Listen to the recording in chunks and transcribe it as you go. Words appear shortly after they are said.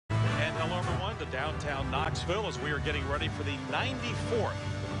downtown Knoxville as we are getting ready for the 94th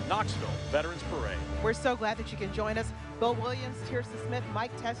Knoxville Veterans Parade. We're so glad that you can join us. Bill Williams, Tirsa Smith,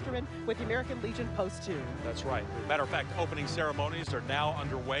 Mike Testerman with the American Legion Post 2. That's right. Matter of fact, opening ceremonies are now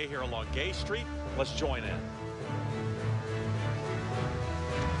underway here along Gay Street. Let's join in.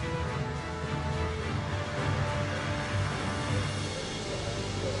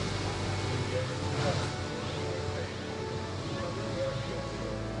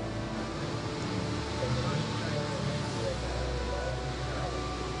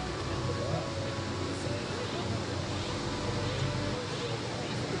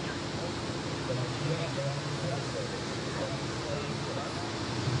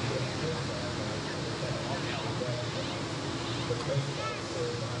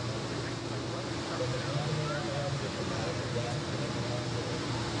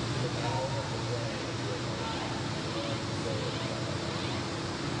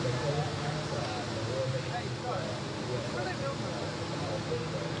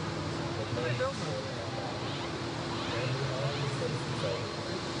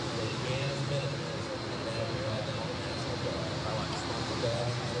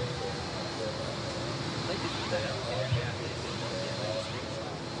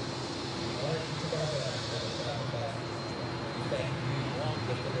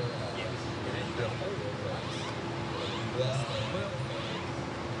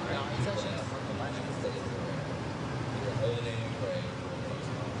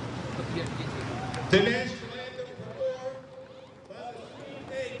 The national anthem performed by the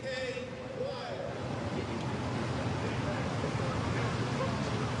CAK Choir.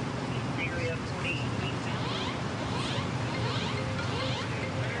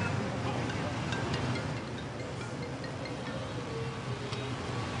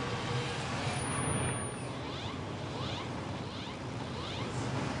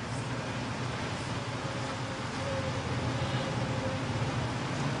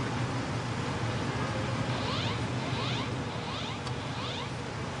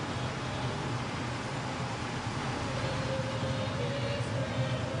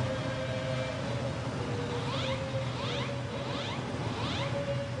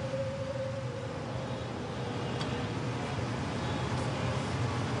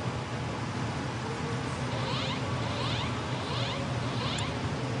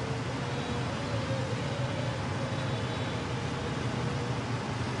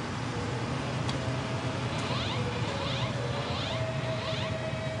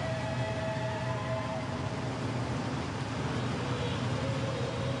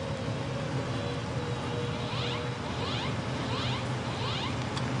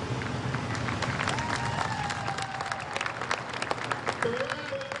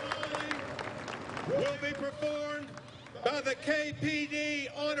 Will be performed by the KPD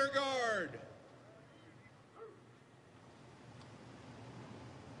Honor Guard.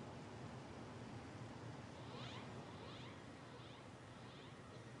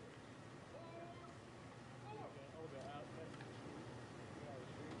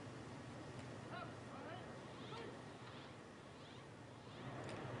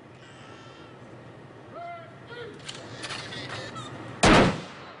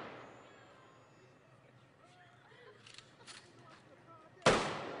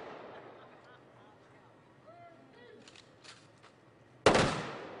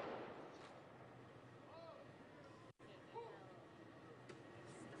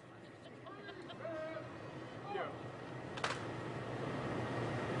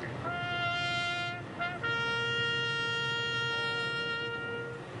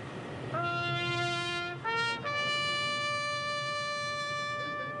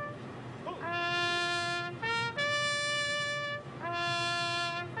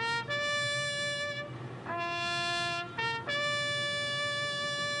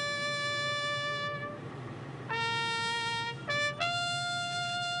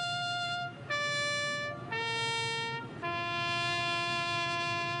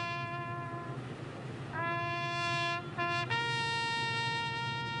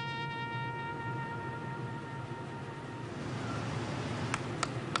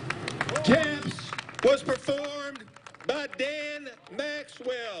 Camps was performed by Dan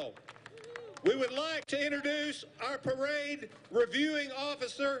Maxwell. We would like to introduce our parade reviewing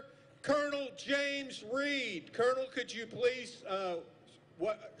officer, Colonel James Reed. Colonel, could you please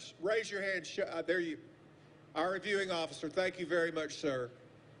raise your hand? There you, our reviewing officer. Thank you very much, sir.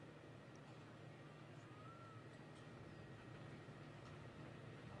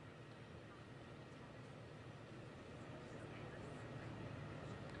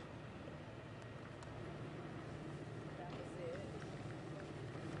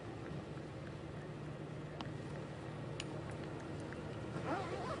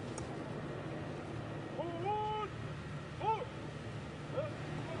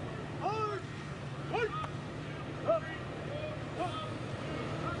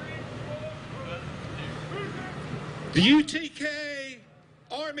 The UTK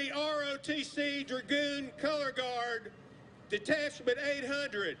Army ROTC Dragoon Color Guard, Detachment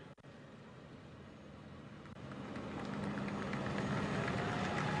 800.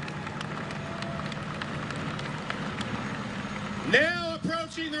 Now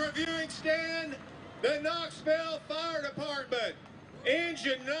approaching the reviewing stand, the Knoxville Fire Department,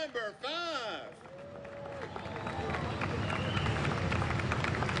 engine number 5.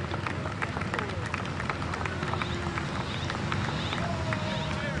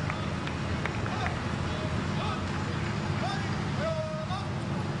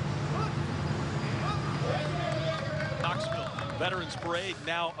 Knoxville Veterans Parade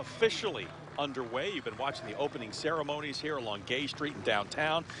now officially underway. You've been watching the opening ceremonies here along Gay Street in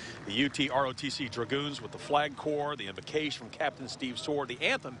downtown. The UT ROTC Dragoons with the flag corps, the invocation from Captain Steve Sword, the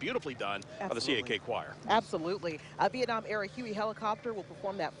anthem beautifully done by the CAK Choir. Absolutely. A Vietnam-era Huey helicopter will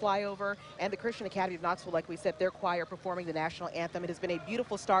perform that flyover, and the Christian Academy of Knoxville, like we said, their choir performing the national anthem. It has been a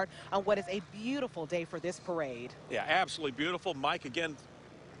beautiful start on what is a beautiful day for this parade. Yeah, absolutely beautiful. Mike, again,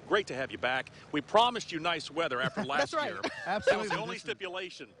 great to have you back. We promised you nice weather after last right. year. Absolutely. That was the only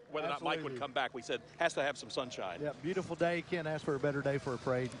stipulation, whether or not Mike would come back. We said, has to have some sunshine. Yeah, beautiful day. Can't ask for a better day for a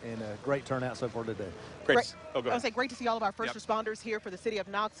parade, and a great turnout so far today. Great. Oh, go I ahead. would say great to see all of our first responders here for the city of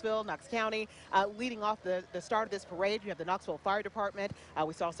Knoxville, Knox County. Leading off the start of this parade, you have the Knoxville Fire Department.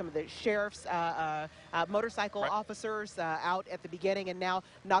 We saw some of the sheriff's motorcycle officers out at the beginning, and now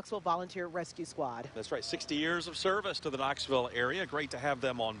Knoxville Volunteer Rescue Squad. That's right, 60 years of service to the Knoxville area. Great to have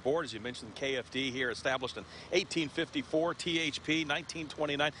them on board. As you mentioned, KFD here established in 1854, THP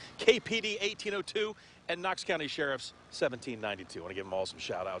 1929, KPD 1802, and Knox County Sheriff's 1792. I want to give them all some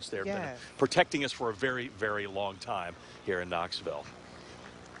shout outs there. Yeah. Been protecting us for a very, very long time here in Knoxville.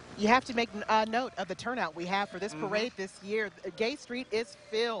 You have to make note of the turnout we have for this parade this year. Gay Street is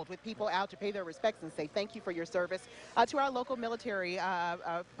filled with people out to pay their respects and say thank you for your service to our local military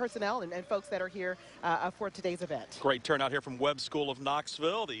personnel and folks that are here for today's event. Great turnout here from Webb School of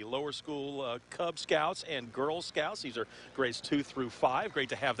Knoxville, the lower school Cub Scouts and Girl Scouts. These are grades 2 through 5. Great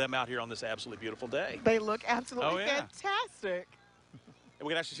to have them out here on this absolutely beautiful day. They look absolutely fantastic. And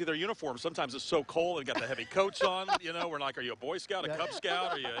we can actually see their uniforms. Sometimes it's so cold and got the heavy coats on. You know, we're like, are you a Boy Scout, a Cub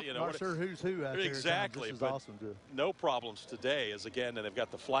Scout? Are you know? Not sure who's who out there. Exactly. This is awesome, too. No problems today, as again, and they've got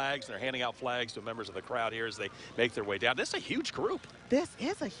the flags, and they're handing out flags to members of the crowd here as they make their way down. This is a huge group. This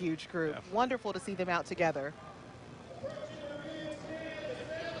is a huge group. Yeah. Wonderful to see them out together.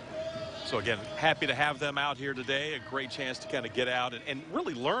 So again, happy to have them out here today. A great chance to kind of get out and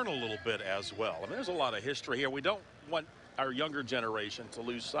really learn a little bit as well. I mean, there's a lot of history here. We don't want our younger generation to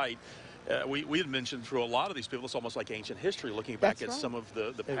lose sight. We had mentioned through a lot of these people, it's almost like ancient history, looking back at some of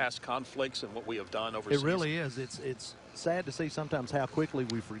the past conflicts and what we have done overseas. It really is. It's sad to see sometimes how quickly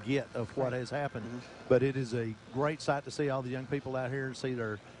we forget of what has happened, but it is a great sight to see all the young people out here and see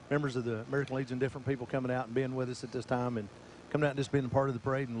their members of the American Legion, different people coming out and being with us at this time and coming out and just being a part of the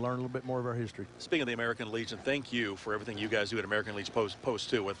parade and learn a little bit more of our history. Speaking of the American Legion, thank you for everything you guys do at American Legion Post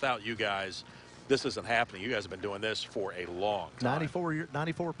 2. Without you guys, this isn't happening. You guys have been doing this for a long time.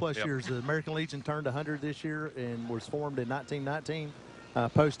 94 plus years. The American Legion turned 100 this year and was formed in 1919.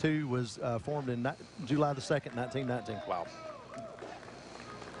 Post 2 was formed in July the 2nd, 1919. Wow.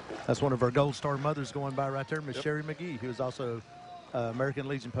 That's one of our Gold Star mothers going by right there, Miss Sherry McGee, who is also American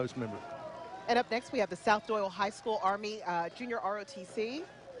Legion Post member. And up next, we have the South Doyle High School Army Junior ROTC.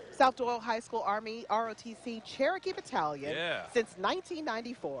 South Doyle High School Army ROTC Cherokee Battalion since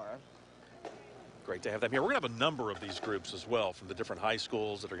 1994. Great to have them here. We're going to have a number of these groups as well from the different high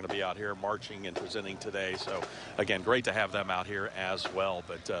schools that are going to be out here marching and presenting today. So, again, great to have them out here as well.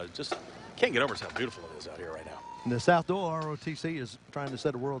 But just can't get over how beautiful it is out here right now. And the South Doyle ROTC is trying to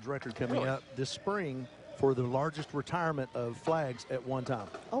set a world's record coming up this spring for the largest retirement of flags at one time.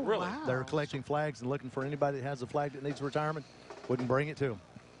 Oh, really? Wow. They're collecting flags and looking for anybody that has a flag that needs retirement. Wouldn't bring it to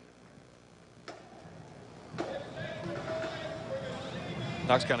them.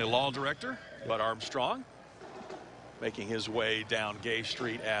 Knox County Law Director Bud Armstrong making his way down Gay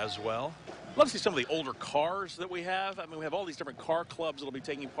Street as well. Love to see some of the older cars that we have. I mean, we have all these different car clubs that will be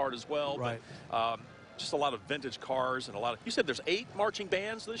taking part as well. Right. But, just a lot of vintage cars and a lot of. You said there's 8 marching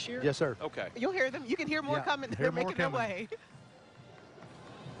bands this year? Yes, sir. Okay. You'll hear them. You can hear more coming. They're making their way.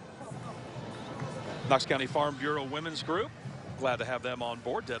 Knox County Farm Bureau Women's Group. Glad to have them on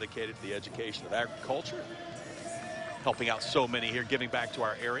board, dedicated to the education of agriculture. Helping out so many here, giving back to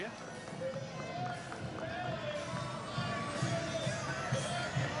our area.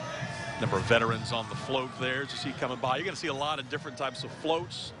 Number of veterans on the float there as you see coming by. You're going to see a lot of different types of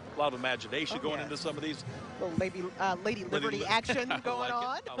floats. A lot of imagination going into some of these. Little Lady Liberty action going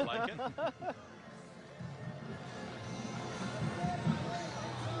on. I like it.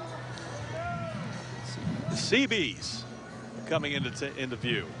 Seabees coming into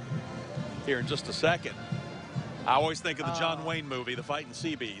view here in just a second. I always think of the John Wayne movie, The Fighting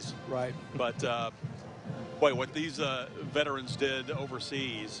Seabees. Right. But, boy, what these veterans did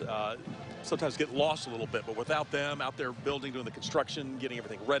overseas sometimes get lost a little bit. But without them out there building, doing the construction, getting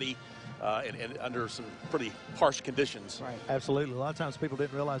everything ready, and under some pretty harsh conditions. Right. Absolutely. A lot of times people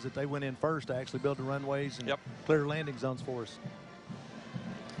didn't realize that they went in first to actually build the runways and clear landing zones for us.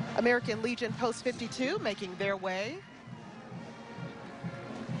 American Legion Post 52 making their way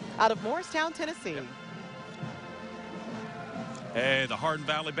out of Morristown, Tennessee. Hey, the Hardin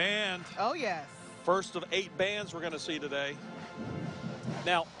Valley Band. Oh, yes. First of 8 bands we're going to see today.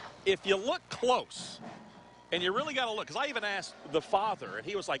 Now, if you look close, and you really got to look, because I even asked the father, and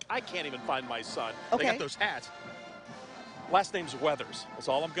he was like, I can't even find my son. Okay. They got those hats. Last name's Weathers. That's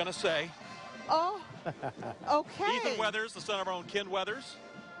all I'm going to say. Oh, okay. Ethan Weathers, the son of our own Ken Weathers,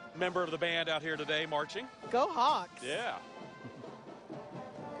 member of the band out here today marching. Go Hawks. Yeah.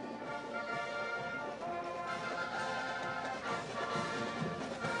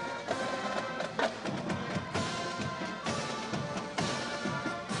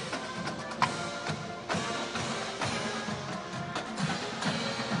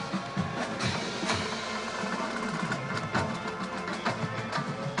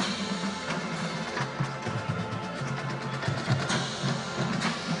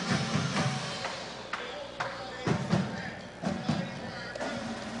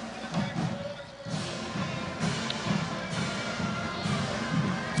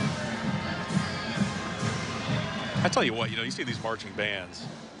 I tell you what, you see these marching bands,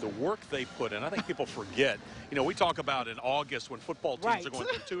 the work they put in. I think people forget. We talk about in August when football teams are going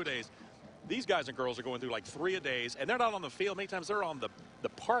through 2 days. These guys and girls are going through like 3 a days, and they're not on the field. Many times they're on the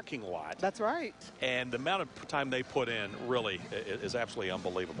parking lot. That's right. And the amount of time they put in really is absolutely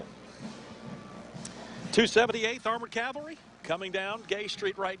unbelievable. 278th Armored Cavalry coming down Gay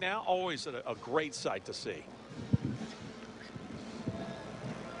Street right now. Always a great sight to see.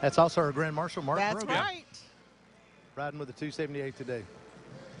 That's also our Grand Marshal, Mark That's Brogan, right. riding with the 278 today.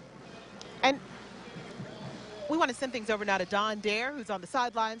 And we want to send things over now to Don Dare, who's on the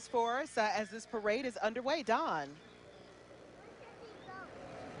sidelines for us as this parade is underway. Don.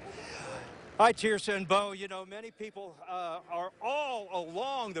 Hi, Tirsa and Bo. Many people are all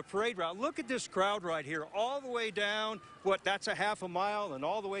along the parade route. Look at this crowd right here, all the way down, that's a half a mile, and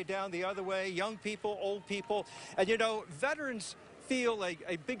all the way down the other way, young people, old people. And, veterans feel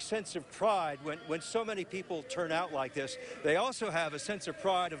a big sense of pride when so many people turn out like this. They also have a sense of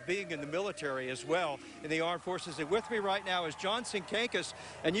pride of being in the military as well, in the armed forces. And with me right now is John Sinkankas,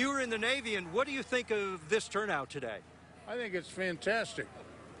 and you were in the Navy, and what do you think of this turnout today? I think it's fantastic.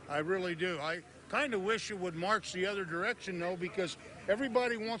 I really do. I kind of wish it would march the other direction, though, because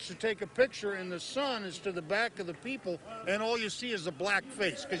everybody wants to take a picture, and the sun is to the back of the people, and all you see is a black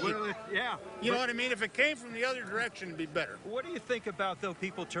face. Yeah. You know what I mean? If it came from the other direction, it'd be better. What do you think about, though,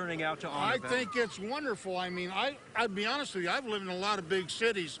 people turning out to honor I them? think it's wonderful. I mean, I'd be honest with you, I've lived in a lot of big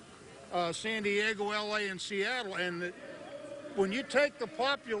cities, San Diego, L.A., and Seattle, and when you take the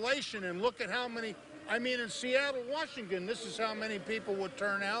population and look at how many, in Seattle, Washington, this is how many people would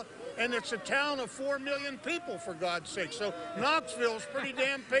turn out. And it's a town of 4 million people, for God's sake. So Knoxville's pretty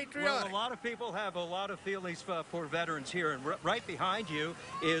damn patriotic. Well, a lot of people have a lot of feelings for veterans here. And right behind you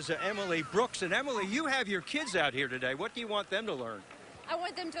is Emily Brooks. And Emily, you have your kids out here today. What do you want them to learn? I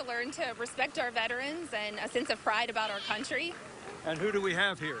want them to learn to respect our veterans and a sense of pride about our country. And who do we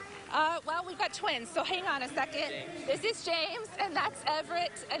have here? Well, we've got twins, so hang on a second. This is James, and that's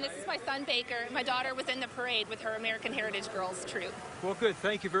Everett, and this is my son, Baker. My daughter was in the parade with her American Heritage Girls troop. Well, good.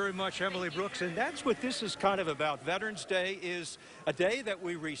 Thank you very much, Emily Brooks. And that's what this is kind of about. Veterans Day is a day that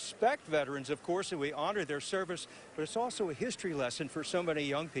we respect veterans, of course, and we honor their service, but it's also a history lesson for so many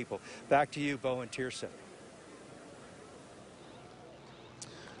young people. Back to you, Bo and Tirsa.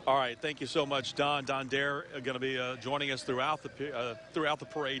 All right, thank you so much, Don. Don Dare going to be joining us throughout the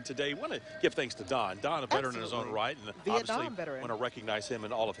parade today. Want to give thanks to Don. Don, a veteran in his own right, and Vietnam obviously veteran. want to recognize him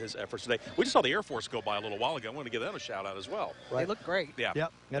and all of his efforts today. We just saw the Air Force go by a little while ago. I want to give them a shout out as well. They look great. Yeah.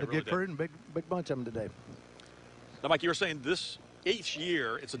 Yep, got a really good crew and big bunch of them today. Now, Mike, you were saying each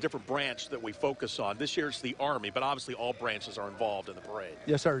year it's a different branch that we focus on. This year it's the Army, but obviously all branches are involved in the parade.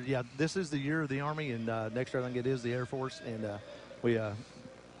 Yes, sir. Yeah, this is the year of the Army, and next year I think it is the Air Force, and we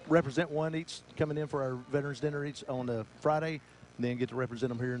represent one each coming in for our Veterans Dinner each on a Friday, and then get to represent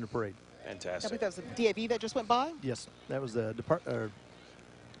them here in the parade. Fantastic. I think that was the DAV that just went by? Yes, that was the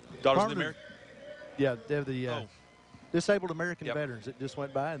Daughters of the American? Yeah, they have the Disabled American Veterans that just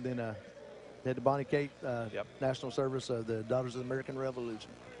went by, and then they had the Bonnie Kate National Service of the Daughters of the American Revolution.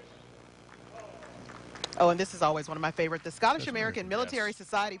 Oh, and this is always one of my favorites. The Scottish American Military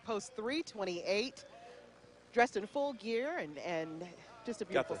Society Post 328, dressed in full gear and just a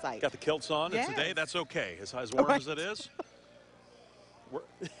beautiful sight. Got the kilts on. Yes. And today, that's okay. As warm as it is,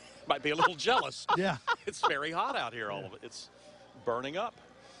 might be a little jealous. Yeah. It's very hot out here, all of it. It's burning up.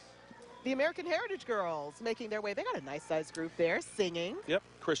 The American Heritage Girls making their way. They got a nice-sized group there singing. Yep.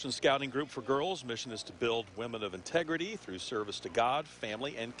 Christian Scouting Group for Girls. Mission is to build women of integrity through service to God,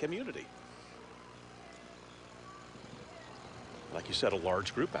 family, and community. Like you said, a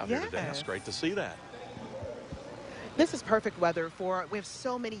large group out here today. It's great to see that. This is perfect weather we have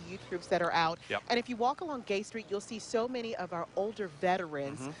so many youth groups that are out. Yep. And if you walk along Gay Street, you'll see so many of our older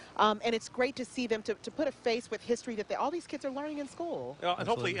veterans. And it's great to see them to put a face with history that all these kids are learning in school. And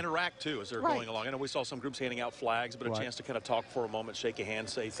hopefully interact, too, as they're going along. I know we saw some groups handing out flags, but a chance to kind of talk for a moment, shake a hand,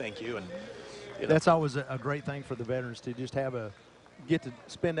 say thank you. And that's always a great thing for the veterans, to just get to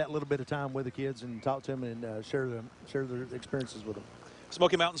spend that little bit of time with the kids and talk to them and share their experiences with them.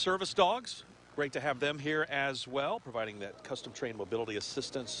 Smoky Mountain Service Dogs. Great to have them here as well, providing that custom-trained mobility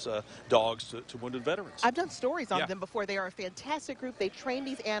assistance dogs to wounded veterans. I've done stories on them before. They are a fantastic group. They train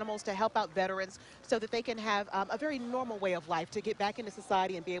these animals to help out veterans so that they can have a very normal way of life, to get back into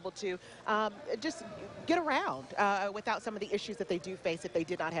society and be able to just get around without some of the issues that they do face if they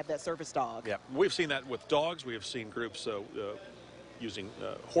did not have that service dog. Yeah, we've seen that with dogs. We have seen groups using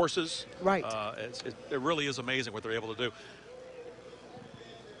horses. Right. It really is amazing what they're able to do.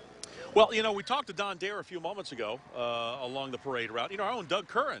 Well, you know, we talked to Don Dare a few moments ago along the parade route. You know, our own Doug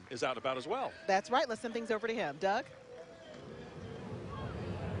Curran is out and about as well. That's right. Let's send things over to him. Doug?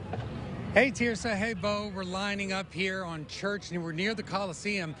 Hey, Tirsa. Hey, Bo. We're lining up here on Church, and we're near the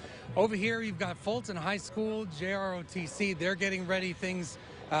Coliseum. Over here, you've got Fulton High School, JROTC. They're getting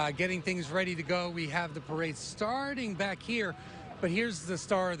things ready to go. We have the parade starting back here, but here's the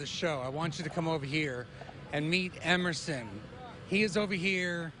star of the show. I want you to come over here and meet Emerson. He is over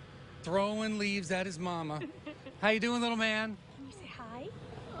here throwing leaves at his mama. How you doing, little man? Can you say hi?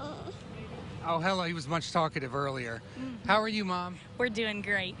 Oh, hello. He was much talkative earlier. How are you, Mom? We're doing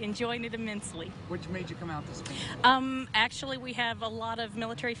great. Enjoying it immensely. What made you come out this week? Actually, we have a lot of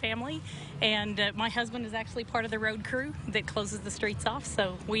military family, and my husband is actually part of the road crew that closes the streets off,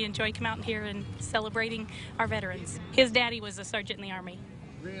 so we enjoy coming out here and celebrating our veterans. His daddy was a sergeant in the Army.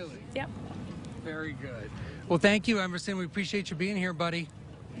 Really? Yep. Very good. Well, thank you, Emerson. We appreciate you being here, buddy.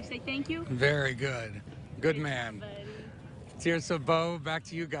 You say thank you? Very good. Good man. Cheers, Bo. Back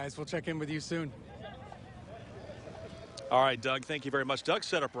to you guys. We'll check in with you soon. All right, Doug, thank you very much. Doug's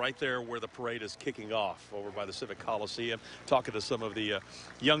set up right there where the parade is kicking off over by the Civic Coliseum, talking to some of the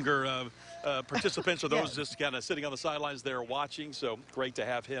younger participants or those just kind of sitting on the sidelines there watching. So great to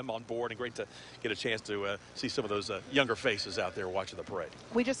have him on board and great to get a chance to see some of those younger faces out there watching the parade.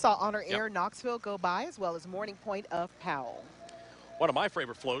 We just saw Honor Air Knoxville go by, as well as Morning Point of Powell. One of my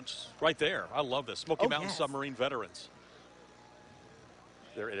favorite floats right there. I love this. Smoky Mountain Submarine Veterans.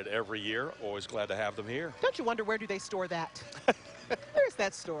 They're in it every year. Always glad to have them here. Don't you wonder where do they store that? Where's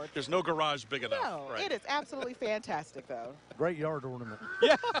that stored? There's no garage big enough. No, right. It is absolutely fantastic, though. Great yard ornament.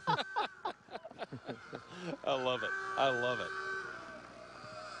 Yeah. I love it. I love it.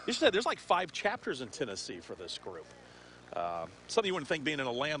 You said there's like 5 chapters in Tennessee for this group. Something you wouldn't think being in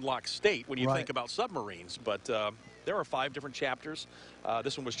a landlocked state when you think about submarines, but there are 5 different chapters.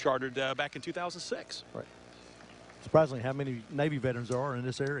 This one was chartered back in 2006. Right. Surprisingly, how many Navy veterans there are in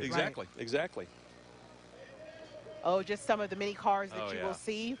this area. Exactly, exactly. Oh, just some of the many cars that you will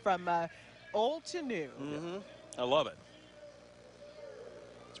see from old to new. I love it.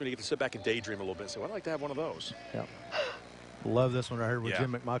 It's when you get to sit back and daydream a little bit and say, well, I'd like to have one of those. Yeah. Love this one right here with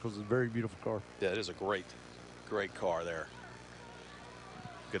Jim McMichaels. It's a very beautiful car. Yeah, it is a great, great car there.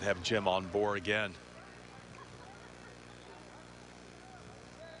 Good to have Jim on board again.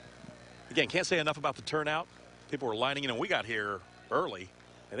 Again, can't say enough about the turnout. People were lining in, and we got here early,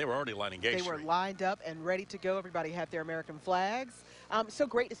 and they were already lining Gay Street. They were lined up and ready to go. Everybody had their American flags. So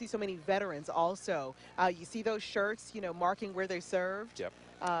great to see so many veterans also. You see those shirts, you know, marking where they served. Yep.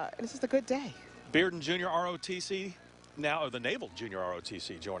 And it's just a good day. Bearden Junior ROTC, now the Naval Junior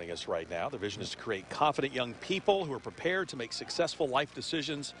ROTC, joining us right now. The vision is to create confident young people who are prepared to make successful life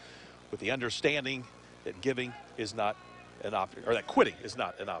decisions with the understanding that giving is not an option, or that quitting is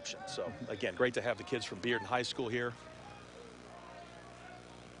not an option. So again, great to have the kids from Bearden High School here.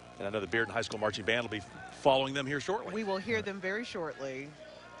 And I know the Bearden High School Marching Band will be following them here shortly. We will hear them very shortly.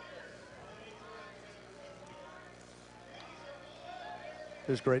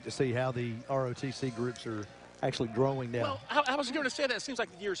 It's great to see how the ROTC groups are actually growing now. Well, I was going to say that. It seems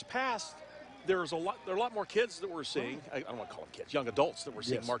like the years past, there are a lot more kids that we're seeing. I don't want to call them kids, young adults that we're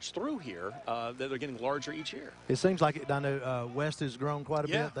seeing march through here. That are getting larger each year. It seems like it. I know West has grown quite a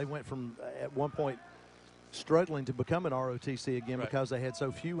bit. They went from at one point struggling to become an ROTC again because they had so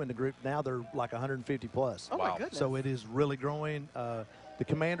few in the group. Now they're like 150 plus. Oh my goodness! So it is really growing. The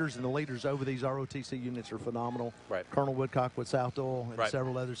commanders and the leaders over these ROTC units are phenomenal. Right. Colonel Woodcock with South Dole and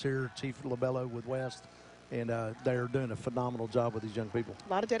several others here. Chief LaBello with West. And they're doing a phenomenal job with these young people. A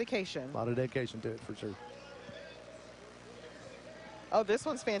lot of dedication. A lot of dedication to it, for sure. Oh, this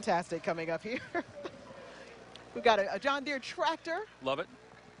one's fantastic coming up here. We've got a John Deere tractor. Love it.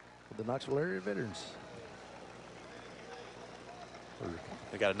 With the Knoxville area veterans.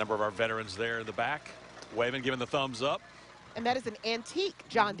 We got a number of our veterans there in the back, waving, giving the thumbs up. And that is an antique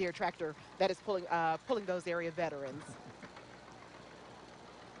John Deere tractor that is pulling those area veterans.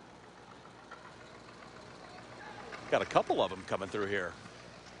 Got a couple of them coming through here.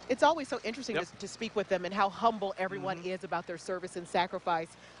 It's always so interesting to speak with them and how humble everyone is about their service and sacrifice.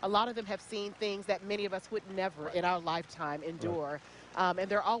 A lot of them have seen things that many of us would never in our lifetime endure. And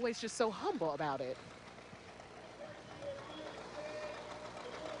they're always just so humble about it.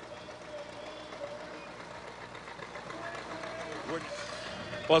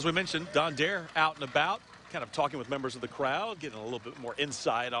 Well, as we mentioned, Don Dare out and about, kind of talking with members of the crowd, getting a little bit more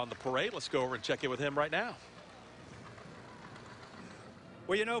insight on the parade. Let's go over and check in with him right now.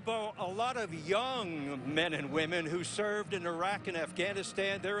 Well, you know, Bo, a lot of young men and women who served in Iraq and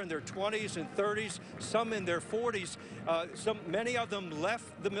Afghanistan, they're in their 20s and 30s, some in their 40s. Many of them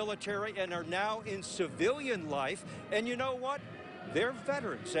left the military and are now in civilian life. And you know what? They're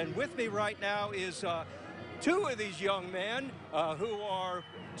veterans. And with me right now is two of these young men who are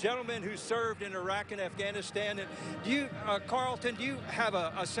gentlemen who served in Iraq and Afghanistan. And do you, Carlton, do you have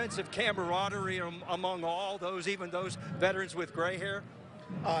a sense of camaraderie among all those, even those veterans with gray hair?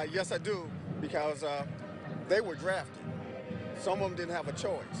 Yes, I do, because they were drafted. Some of them didn't have a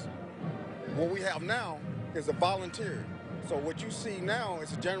choice. What we have now is a volunteer. So what you see now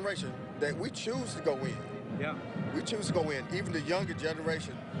is a generation that we choose to go in. Yeah. We choose to go in. Even the younger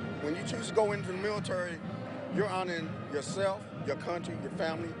generation, when you choose to go into the military, you're honoring yourself, your country, your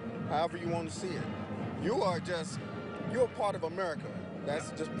family, however you want to see it. You're a part of America. That's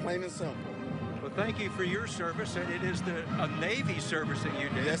just plain and simple. Well, thank you for your service, and it is a Navy service that you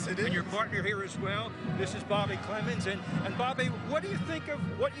did. Yes, it is. And your partner here as well. This is Bobby Clemens. And Bobby, what do you think of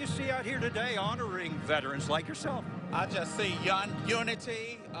what you see out here today honoring veterans like yourself? I just see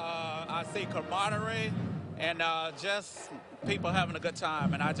unity, I see camaraderie, and just people having a good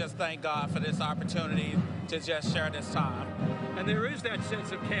time. And I just thank God for this opportunity to just share this time. And there is that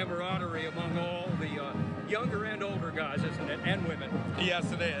sense of camaraderie among all the younger and older guys, isn't it, and women?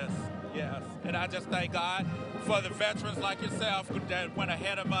 Yes, it is. Yes, and I just thank God for the veterans like yourself that went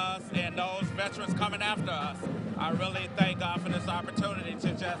ahead of us and those veterans coming after us. I really thank God for this opportunity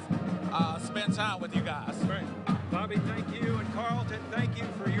to just spend time with you guys. Great. Bobby, thank you, and Carlton, thank you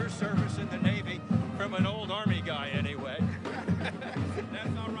for your service in the Navy, from an old Army guy anyway.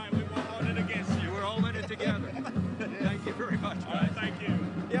 That's all right, we won't hold it against you. We're all in it together. Thank you very much. All right, thank you.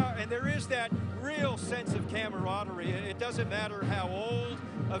 Yeah, and there is that real sense of camaraderie. It doesn't matter how old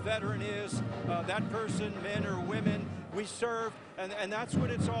a veteran is, that person, men or women, we serve, and that's what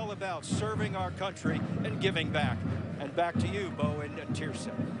it's all about, serving our country and giving back. And back to you, Bo and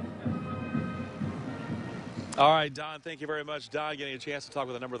Tirsa. All right, Don, thank you very much. Don, getting a chance to talk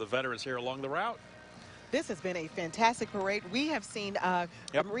with a number of the veterans here along the route. This has been a fantastic parade. We have seen the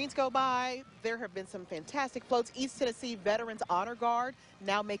Marines go by. There have been some fantastic floats. East Tennessee Veterans Honor Guard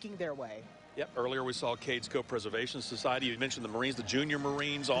now making their way. Yep, earlier we saw Cades Cove Preservation Society. You mentioned the Marines, the junior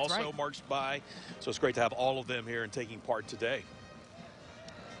Marines also marched by. So it's great to have all of them here and taking part today.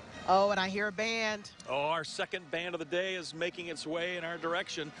 Oh, and I hear a band. Oh, our second band of the day is making its way in our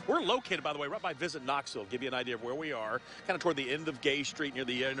direction. We're located, by the way, right by Visit Knoxville. Give you an idea of where we are. Kind of toward the end of Gay Street near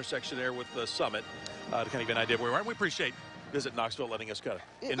the intersection there with the Summit. To kind of give you an idea of where we are. And we appreciate Visit Knoxville letting us kind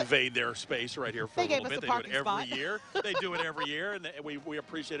of invade their space right here for a little bit. They do it every year. They do it every year, and we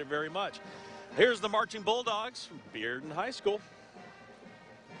appreciate it very much. Here's the Marching Bulldogs from Bearden High School.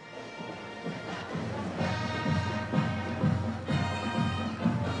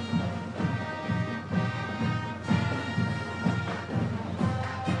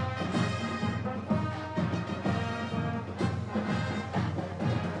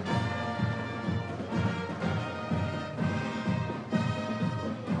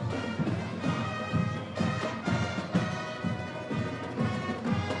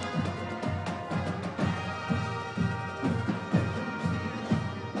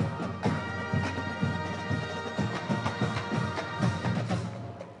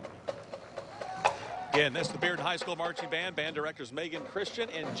 Again, that's the Bearden High School Marching Band. Band directors Megan Christian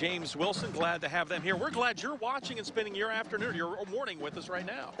and James Wilson. Glad to have them here. We're glad you're watching and spending your afternoon, your morning with us right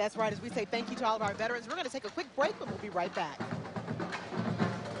now. That's right. As we say thank you to all of our veterans, we're going to take a quick break, but we'll be right back.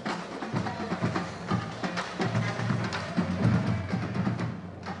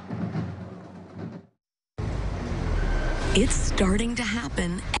 It's starting to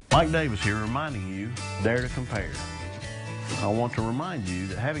happen. Mike Davis here reminding you, dare to compare. I want to remind you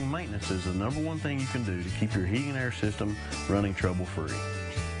that having maintenance is the #1 thing you can do to keep your heating and air system running trouble-free.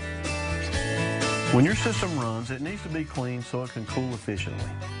 When your system runs, it needs to be cleaned so it can cool efficiently.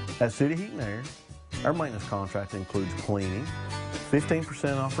 At City Heat and Air, our maintenance contract includes cleaning,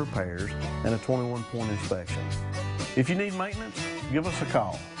 15% off repairs, and a 21-point inspection. If you need maintenance, give us a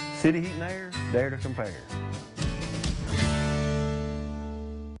call. City Heat and Air, dare to compare.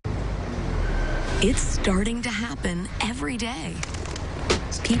 It's starting to happen every day.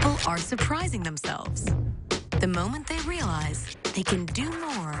 People are surprising themselves the moment they realize they can do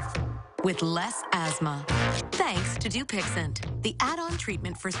more with less asthma. Thanks to Dupixent, the add-on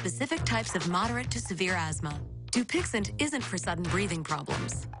treatment for specific types of moderate to severe asthma. Dupixent isn't for sudden breathing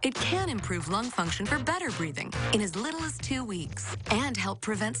problems. It can improve lung function for better breathing in as little as 2 weeks and help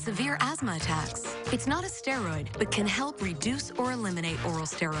prevent severe asthma attacks. It's not a steroid, but can help reduce or eliminate oral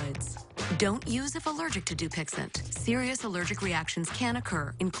steroids. Don't use if allergic to Dupixent. Serious allergic reactions can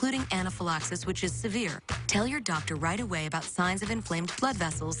occur, including anaphylaxis, which is severe. Tell your doctor right away about signs of inflamed blood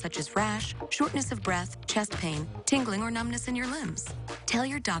vessels such as rash, shortness of breath, chest pain, tingling or numbness in your limbs. Tell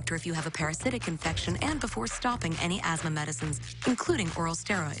your doctor if you have a parasitic infection and before stopping any asthma medicines, including oral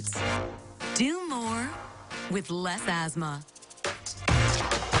steroids. Do more with less asthma.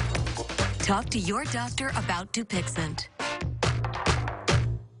 Talk to your doctor about Dupixent.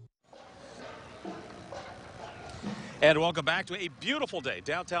 And welcome back to a beautiful day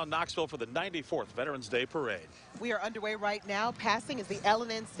downtown Knoxville for the 94th Veterans Day Parade. We are underway right now. Passing is the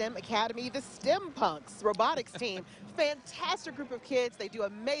L&N STEM Academy, the STEM Punks robotics team. Fantastic group of kids. They do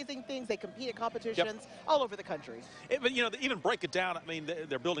amazing things. They compete at competitions all over the country. But, you know, they even break it down. I mean,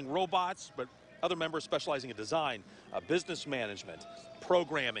 they're building robots, but other members specializing in design, business management,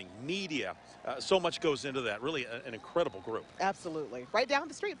 programming, media. So much goes into that. Really an incredible group. Absolutely. Right down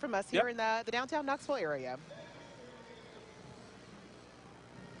the street from us here in the downtown Knoxville area.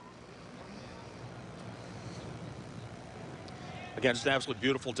 Again, it's an absolutely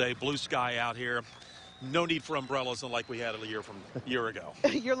beautiful day. Blue sky out here. No need for umbrellas unlike we had a year ago.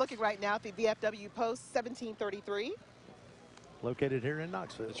 You're looking right now at the VFW Post 1733. Located here in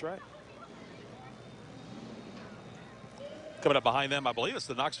Knoxville. That's right. Coming up behind them, I believe it's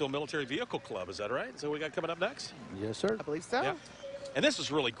the Knoxville Military Vehicle Club. Is that right? So we got coming up next? Yes, sir. I believe so. Yeah. And this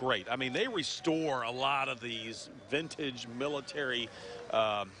is really great. I mean, they restore a lot of these vintage military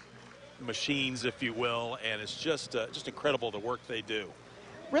machines, if you will, and it's just incredible the work they do.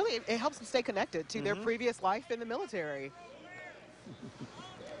 Really, it helps them stay connected to their previous life in the military.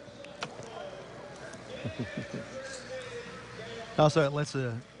 Also, it lets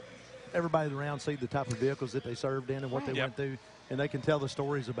everybody around see the type of vehicles that they served in and what they went through, and they can tell the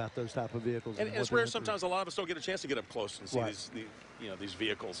stories about those type of vehicles. And it's rare sometimes a lot of us don't get a chance to get up close and see these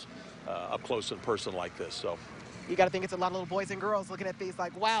vehicles up close in person like this. So. You got to think it's a lot of little boys and girls looking at these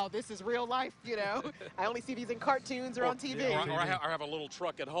like, wow, this is real life, you know. I only see these in cartoons or on TV. Or I have a little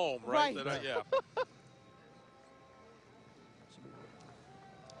truck at home, right?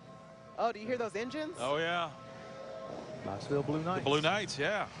 Oh, do you hear those engines? Oh, yeah. Knoxville Blue Knights. The Blue Knights,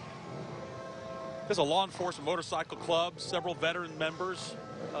 yeah. There's a law enforcement motorcycle club. Several veteran members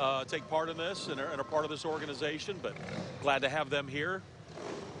take part in this and are part of this organization, but glad to have them here.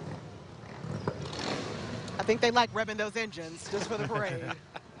 I think they like revving those engines just for the parade.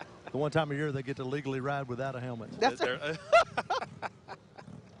 The one time a year they get to legally ride without a helmet. That's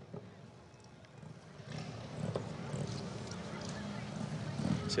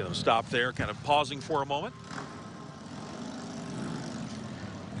See them stop there, kind of pausing for a moment.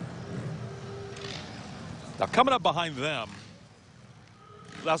 Now coming up behind them,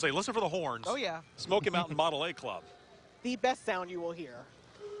 I'll say, listen for the horns. Oh, yeah. Smoky Mountain Model A Club. The best sound you will hear.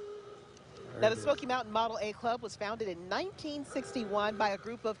 Now, the Smoky Mountain Model A Club was founded in 1961 by a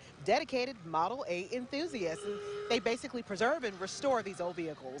group of dedicated Model A enthusiasts, and they basically preserve and restore these old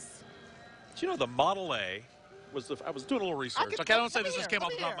vehicles. Do you know the Model A was I was doing a little research. I don't say this just came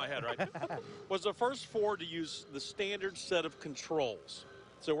off the top of my head, right? Was the first Ford to use the standard set of controls.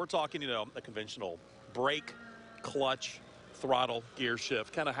 So we're talking, a conventional brake, clutch, throttle, gear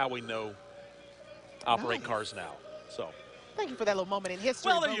shift, kind of how we know operate cars now. So. Thank you for that little moment in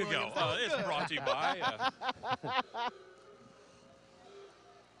history. Well, there you go. It's brought to you by.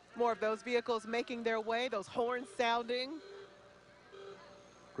 More of those vehicles making their way, those horns sounding.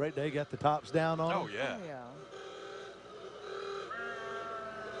 Great day. Got the tops down on Oh, them. yeah. Oh, yeah.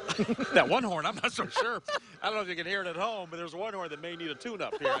 That one horn, I'm not so sure. I don't know if you can hear it at home, but there's one horn that may need a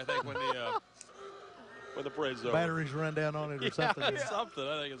tune-up here, I think, when the parade's over. Batteries run down on it or something. Yeah, something.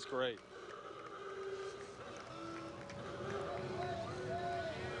 I think it's great.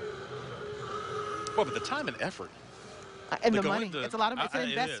 Well, but the time and effort. And the money. It's a lot of, it's an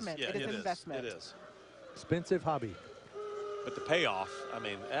investment. It is. It is an investment. It is. Expensive hobby. But the payoff, I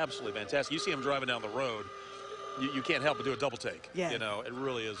mean, absolutely fantastic. You see him driving down the road, you can't help but do a double take. Yeah. You know, it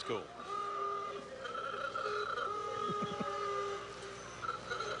really is cool.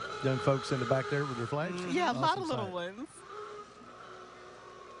 Young folks in the back there with their flags. Yeah, a lot of Awesome little sight. ones.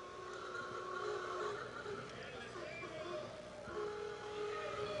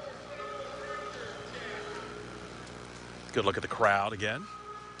 Good look at the crowd again.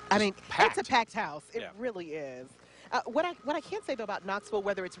 I mean, packed. it's a packed house. It Yeah. really is. What I can say, though, about Knoxville,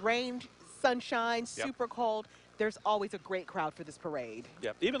 whether it's rain, sunshine, super cold, there's always a great crowd for this parade.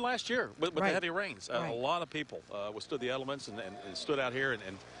 Yeah, even last year with the Right. heavy rains, a Right. lot of people withstood the elements and stood out here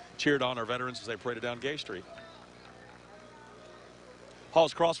and cheered on our veterans as they paraded down Gay Street.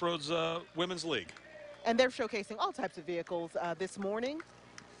 Hall's Crossroads Women's League. And they're showcasing all types of vehicles this morning.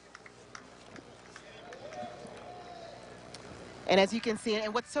 And as you can see,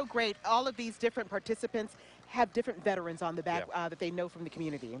 and what's so great, all of these different participants have different veterans on the back that they know from the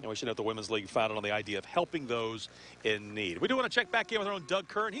community. And we should note the Women's League founded on the idea of helping those in need. We do want to check back in with our own Doug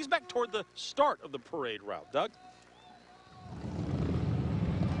Kern. He's back toward the start of the parade route. Doug?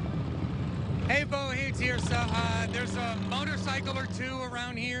 Hey, Bo, hey, Tirsa. There's a motorcycle or two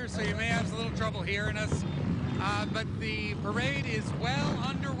around here, so you may have a little trouble hearing us. But the parade is well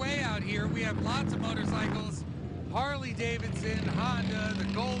underway out here. We have lots of motorcycles, Harley Davidson, Honda, the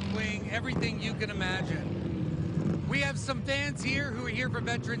Goldwing, everything you can imagine. We have some fans here who are here for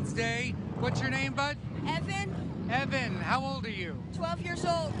Veterans Day. What's your name, bud? Evan. Evan, how old are you? 12 years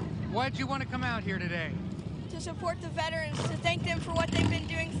old. Why'd you want to come out here today? To support the veterans, to thank them for what they've been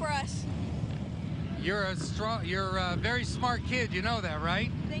doing for us. You're a very smart kid, you know that,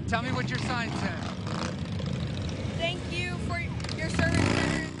 right? Tell me what your sign says. Thank you for your service,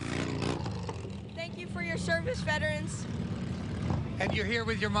 veterans. Thank you for your service, veterans. And you're here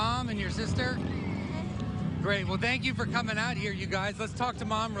with your mom and your sister? Great. Well, thank you for coming out here, you guys. Let's talk to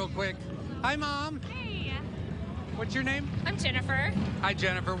Mom real quick. Hi, Mom. Hey. What's your name? I'm Jennifer. Hi,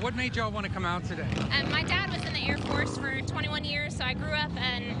 Jennifer. What made y'all want to come out today? My dad was in the Air Force for 21 years, so I grew up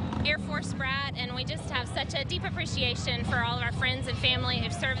an Air Force brat, and we just have such a deep appreciation for all of our friends and family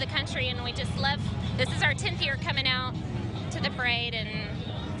who've served the country, and we just love, this is our 10th year coming out to the parade and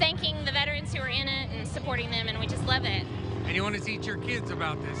thanking the veterans who are in it and supporting them, and we just love it. And you want to teach your kids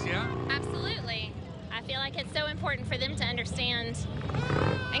about this, yeah? Absolutely. I feel like it's so important for them to understand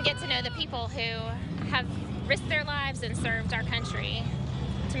and get to know the people who have risked their lives and served our country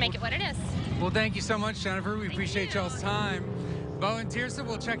to make it what it is. Well, thank you so much, Jennifer. We appreciate y'all's time. Bo and Tirsa,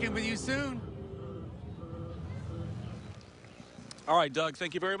 we'll check in with you soon. All right, Doug,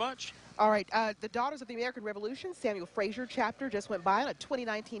 thank you very much. All right, the Daughters of the American Revolution, Samuel Fraser chapter just went by on a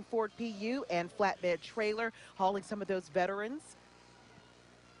 2019 Ford PU and flatbed trailer, hauling some of those veterans.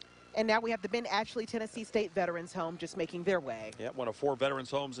 And now we have the Ben Ashley Tennessee State Veterans Home just making their way. Yeah, one of 4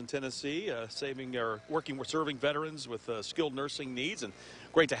 veterans homes in Tennessee, serving veterans with skilled nursing needs. And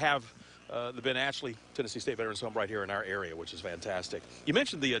great to have the Ben Ashley Tennessee State Veterans Home right here in our area, which is fantastic. You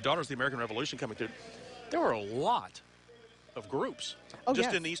mentioned the Daughters of the American Revolution coming through. There were a lot of groups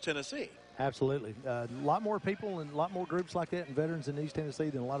just in East Tennessee. Absolutely. A lot more people and a lot more groups like that and veterans in East Tennessee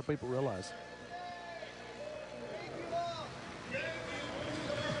than a lot of people realize.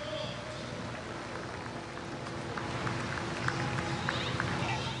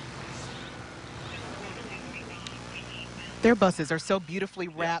 Their buses are so beautifully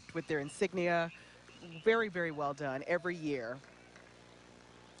wrapped with their insignia. Very, very well done every year.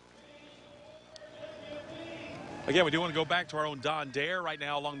 Again, we do want to go back to our own Don Dare right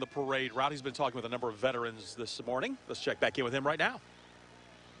now along the parade route. He's been talking with a number of veterans this morning. Let's check back in with him right now.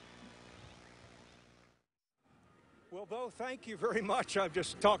 Well, Bo, thank you very much. I'm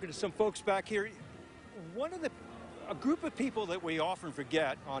just talking to some folks back here. A group of people that we often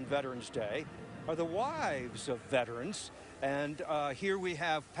forget on Veterans Day are the wives of veterans. And here we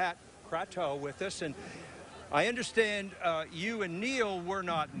have Pat Crateau with us. And I understand you and Neil were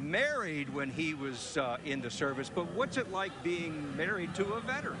not married when he was in the service, but what's it like being married to a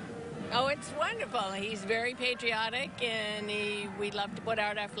veteran? Oh, it's wonderful. He's very patriotic, and we love to put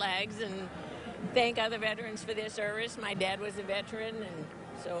out our flags, and thank other veterans for their service. My dad was a veteran, and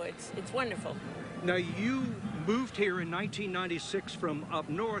so it's wonderful. Now, you moved here in 1996 from up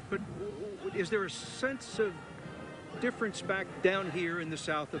north, but is there a sense of difference back down here in the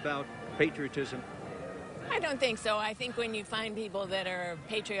South about patriotism? I don't think so. I think when you find people that are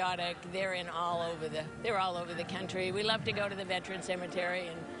patriotic, they're all over the country. We love to go to the Veteran Cemetery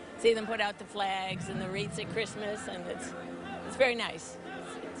and see them put out the flags and the wreaths at Christmas, and it's very nice.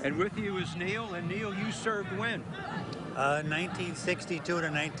 And with you is Neil, and Neil, you served when? 1962 to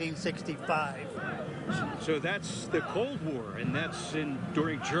 1965. So that's the Cold War, and that's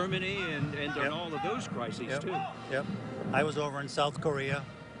during Germany and Yep. all of those crises, Yep. too. Yep. I was over in South Korea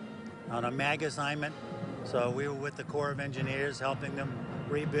on a MAG assignment. So we were with the Corps of Engineers helping them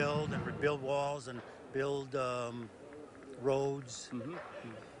rebuild walls and build roads,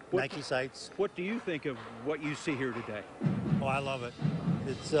 Nike sites. What do you think of what you see here today? Oh, I love it.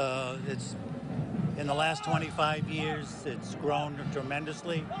 It's in the last 25 years, it's grown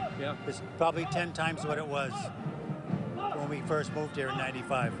tremendously. Yeah. It's probably 10 times what it was when we first moved here in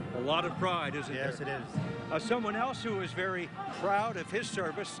 95. A lot of pride, isn't there? Yes, it is. Someone else who is very proud of his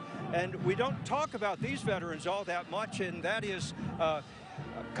service, and we don't talk about these veterans all that much, and that is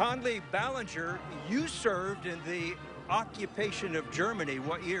Conley Ballinger. You served in the occupation of Germany.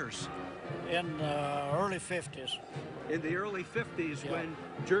 What years? In the early 50s. In the early 50s, Yeah. when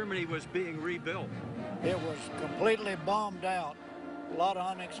Germany was being rebuilt. It was completely bombed out. A lot of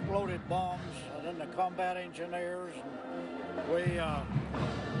unexploded bombs, and then the combat engineers. And we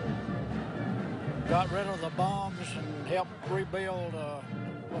got rid of the bombs and helped rebuild a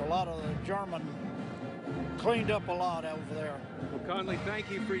lot of the German, cleaned up a lot over there. Well, Conley,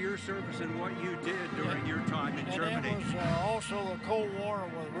 thank you for your service and what you did during your time in Germany. And it was also the Cold War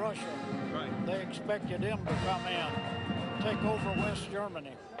with Russia. Right. They expected them to come in, take over West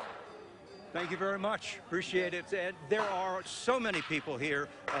Germany. Thank you very much. Appreciate it. And there are so many people here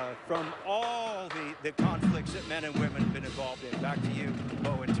from all the conflicts that men and women have been involved in. Back to you,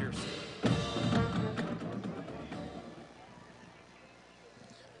 Bo and Tirsa.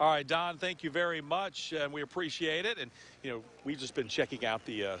 All right, Don, thank you very much, and we appreciate it. And, you know, we've just been checking out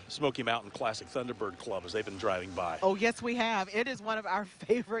the Smoky Mountain Classic Thunderbird Club as they've been driving by. Oh, yes, we have. It is one of our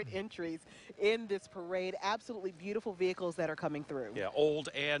favorite entries in this parade. Absolutely beautiful vehicles that are coming through. Yeah, old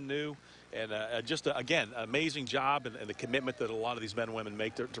and new. And just, again, amazing job and the commitment that a lot of these men and women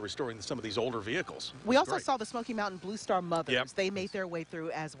make to restoring some of these older vehicles. We also saw the Smoky Mountain Blue Star Mothers. Yep. They made their way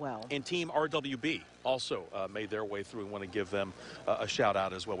through as well. And Team RWB also made their way through, and want to give them a shout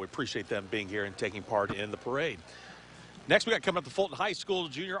out as well. We appreciate them being here and taking part in the parade. Next, we got coming up the Fulton High School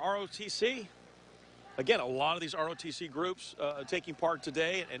Junior ROTC. Again, a lot of these ROTC groups taking part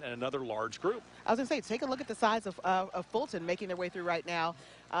today, and another large group. I was going to say, take a look at the size of Fulton making their way through right now.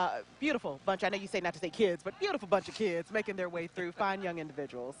 Beautiful bunch. I know you say not to say kids, but beautiful bunch of kids making their way through. Fine young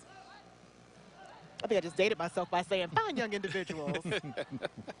individuals. I think I just dated myself by saying fine young individuals.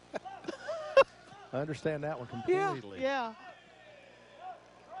 I understand that one completely. Yeah.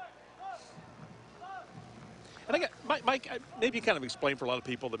 And I got, Mike, maybe you kind of explain for a lot of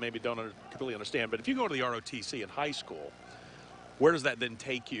people that maybe don't completely understand, but if you go to the ROTC in high school, where does that then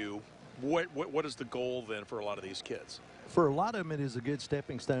take you? What is the goal then for a lot of these kids? For a lot of them, it is a good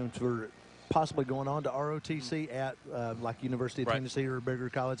stepping stone for possibly going on to ROTC at like University of Tennessee or a bigger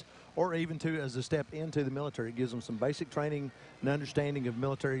college, or even as a step into the military. It gives them some basic training and understanding of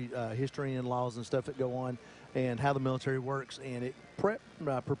military history and laws and stuff that go on and how the military works, and it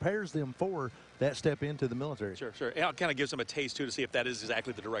prepares them for that step into the military. Sure. And it kind of gives them a taste, too, to see if that is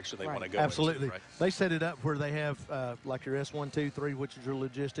exactly the direction they want to go. Absolutely. Into, right? They set it up where they have like your S1, 2, 3, which is your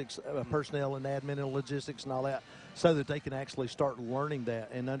logistics, personnel and admin and logistics and all that, so that they can actually start learning that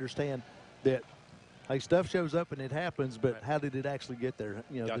and understand that, hey, stuff shows up and it happens, but how did it actually get there?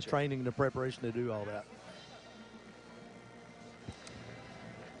 You know, the training and the preparation to do all that.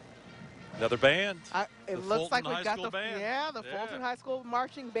 Another band. It the looks Fulton like we've got the band. the Fulton High School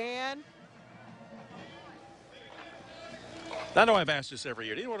marching band. I know I've asked this every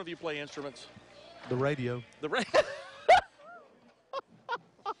year. Do either one of you play instruments? The radio. The radio.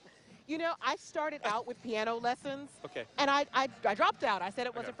 You know, I started out with piano lessons. Okay. And I dropped out. I said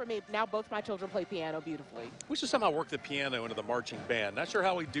it wasn't for me. Now both my children play piano beautifully. We should somehow work the piano into the marching band. Not sure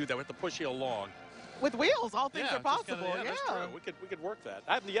how we do that. We have to push you along. With wheels, all things are possible. Yeah, that's true. We could work that.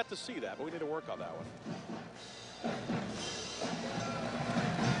 I haven't yet to see that, but we need to work on that one.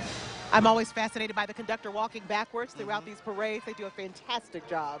 I'm always fascinated by the conductor walking backwards throughout these parades. They do a fantastic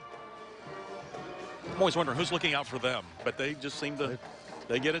job. I'm always wondering who's looking out for them, but they just seem to,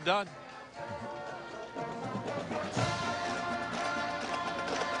 they get it done.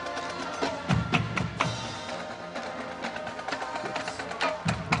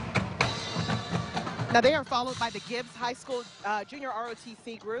 Now they are followed by the Gibbs High School Junior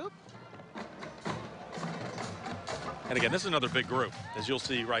ROTC group. And again, this is another big group, as you'll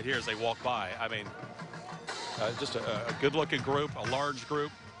see right here as they walk by. I mean, just a good-looking group, a large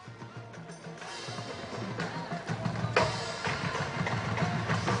group.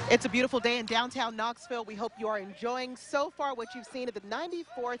 It's a beautiful day in downtown Knoxville. We hope you are enjoying so far what you've seen at the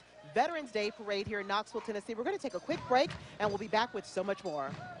 94th Veterans Day Parade here in Knoxville, Tennessee. We're going to take a quick break, and we'll be back with so much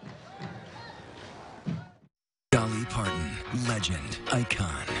more. Dolly Parton, legend,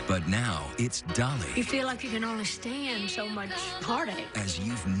 icon, but now it's Dolly. You feel like you can only stand so much heartache. As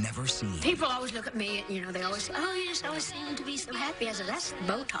you've never seen. People always look at me, you know, they always say, oh, you just always seem to be so happy. I said, that's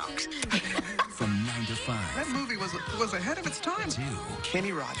Botox. From 9 to 5. That movie was ahead of its time. To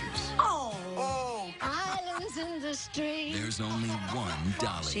Kenny Rogers. Oh. Islands in the street. There's only one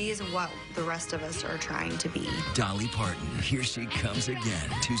Dolly. She is what the rest of us are trying to be. Dolly Parton. Here she comes again.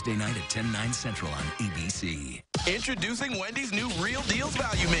 Tuesday night at 10/9 Central on ABC. Introducing Wendy's new Real Deals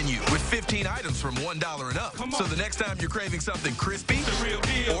value menu with 15 items from $1 and up. So the next time you're craving something crispy,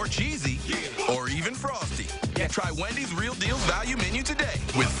 or cheesy, or even frosty, try Wendy's Real Deals value menu today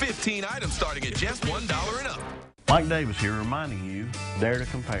with 15 items starting at just $1 and up. Mike Davis here reminding you, dare to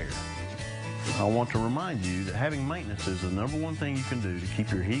compare. I want to remind you that having maintenance is the #1 thing you can do to keep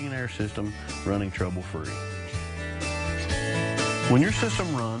your heating and air system running trouble-free. When your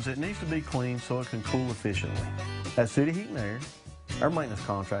system runs, it needs to be cleaned so it can cool efficiently. At City Heat and Air, our maintenance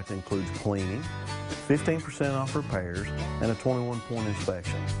contract includes cleaning, 15% off repairs, and a 21-point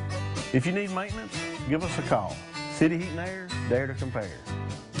inspection. If you need maintenance, give us a call. City Heat and Air, dare to compare.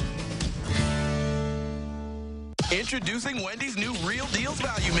 Introducing Wendy's new Real Deals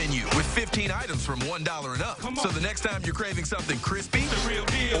value menu with 15 items from $1 and up. So the next time you're craving something crispy,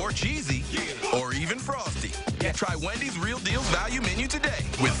 or cheesy, or even frosty, try Wendy's Real Deals value menu today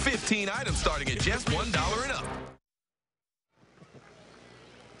with 15 items starting at just $1 and up.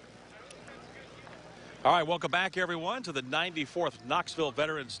 All right, welcome back, everyone, to the 94th Knoxville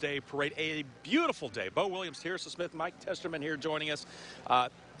Veterans Day Parade. A beautiful day. Bo Williams, Tirsa Smith, Mike Testerman here joining us.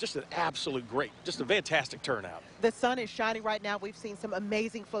 Just an absolute great, just a fantastic turnout. The sun is shining right now. We've seen some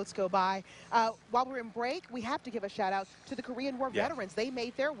amazing floats go by. While we're in break, we have to give a shout out to the Korean War veterans. They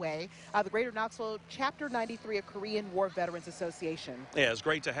made their way. The Greater Knoxville Chapter 93 of Korean War Veterans Association. Yeah, it's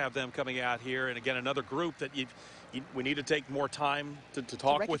great to have them coming out here. And again, another group that we need to take more time to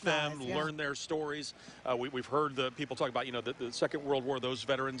talk with them, learn their stories. We've heard the people talk about, the Second World War, those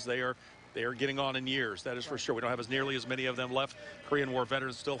veterans, they are getting on in years, that is for sure. We don't have nearly as many of them left. Korean War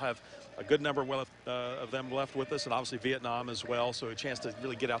veterans still have a good number of them left with us, and obviously Vietnam as well, so a chance to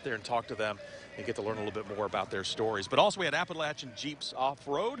really get out there and talk to them and get to learn a little bit more about their stories. But also we had Appalachian Jeeps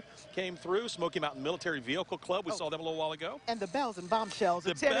Off-Road came through, Smoky Mountain Military Vehicle Club. We saw them a little while ago. And the Bells and Bombshells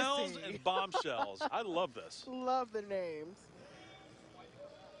of Tennessee. The Bells and Bombshells. I love this. Love the names.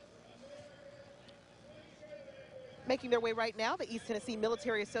 Making their way right now, the East Tennessee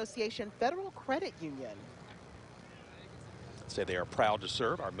Military Association Federal Credit Union. Say they are proud to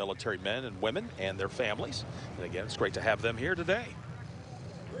serve our military men and women and their families. And again, it's great to have them here today.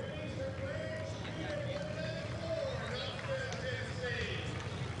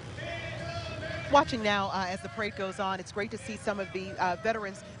 Watching now as the parade goes on, it's great to see some of the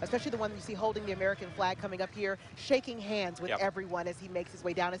veterans, especially the one you see holding the American flag coming up here, shaking hands with everyone as he makes his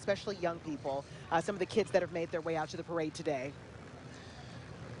way down, especially young people, some of the kids that have made their way out to the parade today.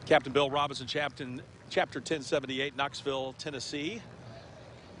 Captain Bill Robinson, Chapter 1078, Knoxville, Tennessee.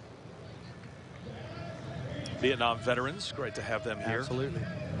 Vietnam veterans, great to have them here. Absolutely.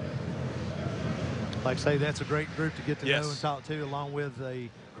 Like I say, that's a great group to get to know and talk to, along with the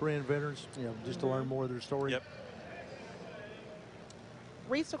Korean veterans, just to learn more of their story. Yep.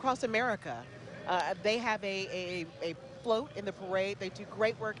 Wreaths Across America, they have a float in the parade. They do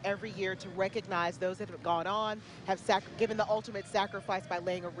great work every year to recognize those that have gone on, have given the ultimate sacrifice by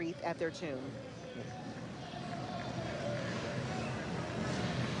laying a wreath at their tomb.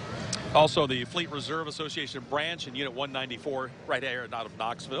 Also, the Fleet Reserve Association branch in Unit 194, right here out of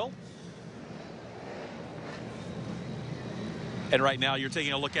Knoxville. And right now, you're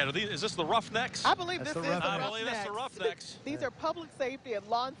taking a look at it. Is this the Roughnecks? I believe this is the Roughnecks. I believe that's the Roughnecks. These are public safety and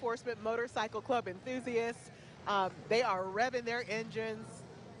law enforcement motorcycle club enthusiasts. They are revving their engines.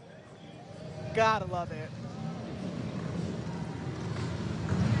 Gotta love it.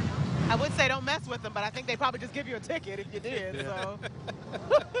 I would say don't mess with them, but I think they probably just give you a ticket if you did. So.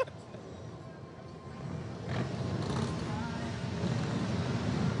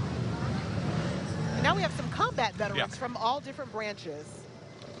 And now we have some combat veterans from all different branches.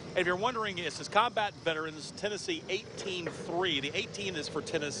 And if you're wondering, it says Combat Veterans, Tennessee 18-3. The 18 is for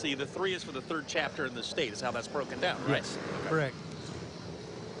Tennessee. The 3 is for the 3rd chapter in the state. Is how that's broken down, right? Yes, correct.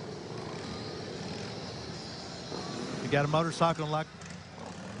 If you got a motorcycle and like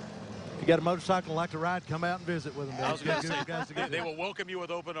to ride, come out and visit with them. I was going to say, they will welcome you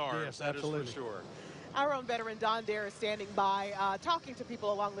with open arms. Yes, that absolutely. is for sure. Our own veteran, Don Dare, is standing by, talking to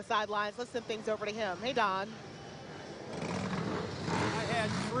people along the sidelines. Let's send things over to him. Hey, Don. I had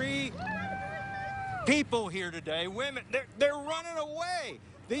 3 people here today, women. They're running away.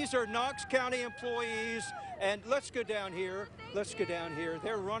 These are Knox County employees, and let's go down here. Let's go down here.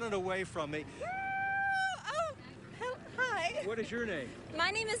 They're running away from me. Hi. What is your name?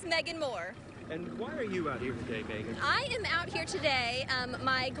 My name is Megan Moore. And why are you out here today, Megan? I am out here today.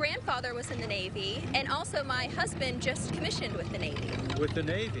 My grandfather was in the Navy, and also my husband just commissioned with the Navy. With the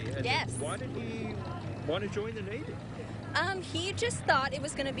Navy? And yes. Why did he want to join the Navy? He just thought it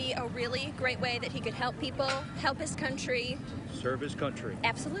was going to be a really great way that he could help people, help his country. Serve his country.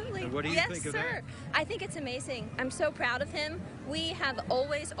 Absolutely. And what do you think of that? Yes, sir. I think it's amazing. I'm so proud of him. We have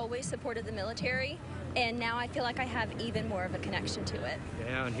always supported the military, and now I feel like I have even more of a connection to it.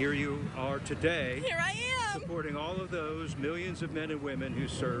 Yeah, and here you are today. Here I am. Supporting all of those millions of men and women who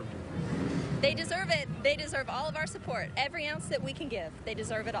served. They deserve it. They deserve all of our support. Every ounce that we can give. They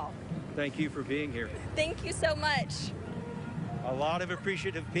deserve it all. Thank you for being here. Thank you so much. A lot of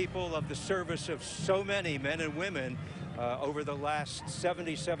appreciative people of the service of so many men and women over the last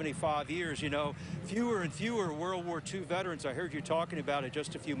 70, 75 years. You know, fewer and fewer World War II veterans. I heard you talking about it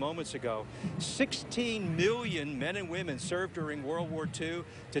just a few moments ago. 16 million men and women served during World War II.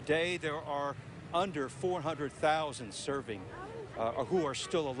 Today, there are under 400,000 serving who are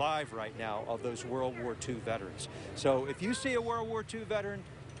still alive right now of those World War II veterans. So if you see a World War II veteran,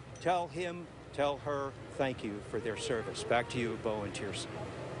 tell him, tell her, thank you for their service. Back to you, Bo and Tirsa.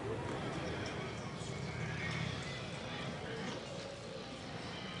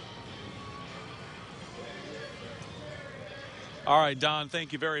 All right, Don,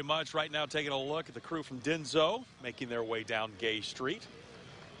 thank you very much. Right now, taking a look at the crew from Denso making their way down Gay Street.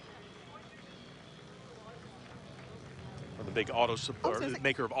 The big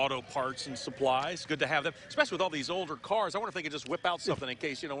maker of auto parts and supplies. Good to have them, especially with all these older cars. I wonder if they could just whip out something in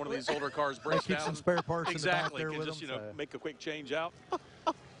case, you know, one of these older cars breaks down. Keep some spare parts exactly. in the back there Can with just, them, you know, make a quick change out.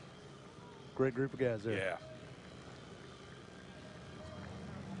 Great group of guys there.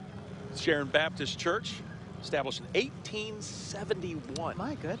 Yeah. Sharon Baptist Church, established in 1871.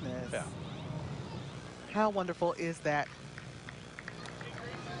 My goodness. Yeah. How wonderful is that?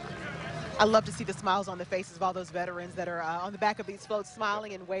 I love to see the smiles on the faces of all those veterans that are on the back of these floats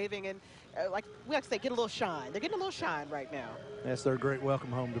smiling and waving and, like we like to say, get a little shine. They're getting a little shine right now. Yes, they're a great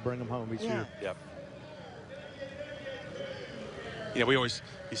welcome home to bring them home each year. Yep. You know, you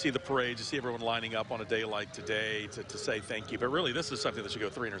see the parades, you see everyone lining up on a day like today to say thank you. But really, this is something that should go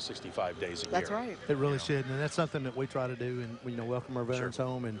 365 days a year. That's right. It really should, and that's something that we try to do, and you know, welcome our veterans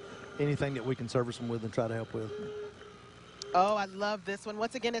home, and anything that we can service them with and try to help with. Oh, I love this one.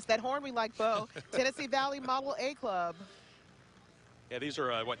 Once again, it's that horn we like, Bo. Tennessee Valley Model A Club. Yeah, these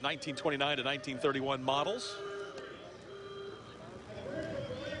are, 1929 to 1931 models.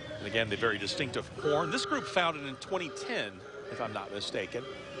 And again, the very distinctive horn. This group founded in 2010, if I'm not mistaken.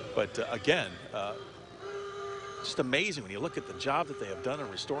 But again, just amazing when you look at the job that they have done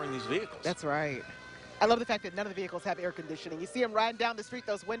in restoring these vehicles. That's right. I love the fact that none of the vehicles have air conditioning. You see them riding down the street,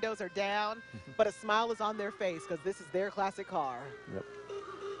 those windows are down, but a smile is on their face because this is their classic car. Yep.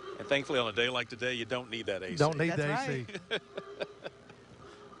 And thankfully, on a day like today, you don't need that AC. Don't need That's the right. AC.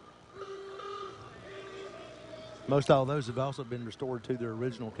 Most all those have also been restored to their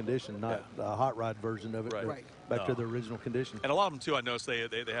original condition, not the hot rod version of it, but back to their original condition. And a lot of them, too, I noticed they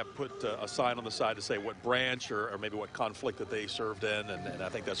have put a sign on the side to say what branch or maybe what conflict that they served in, and I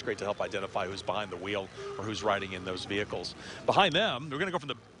think that's great to help identify who's behind the wheel or who's riding in those vehicles. Behind them, we're going to go from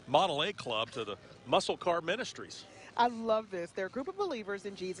the Model A Club to the Muscle Car Ministries. I love this. They're a group of believers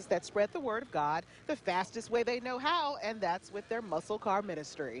in Jesus that spread the word of God the fastest way they know how, and that's with their Muscle Car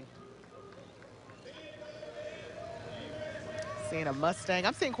Ministry. Seeing a Mustang.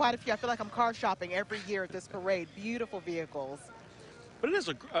 I'm seeing quite a few. I feel like I'm car shopping every year at this parade. Beautiful vehicles. But it is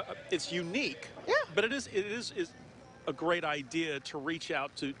it's unique. Yeah. But it is a great idea to reach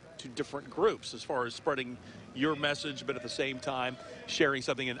out to different groups as far as spreading your message, but at the same time sharing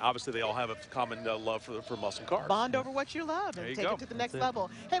something. And obviously, they all have a common love for muscle cars. Bond over what you love and take it to the next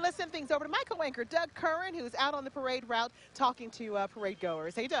level. Hey, let's send things over to my co-anchor, Doug Curran, who's out on the parade route talking to parade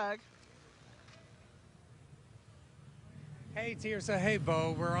goers. Hey, Doug. Hey, Tirsa. Hey,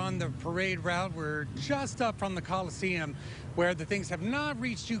 Bo. We're on the parade route. We're just up from the Coliseum where the things have not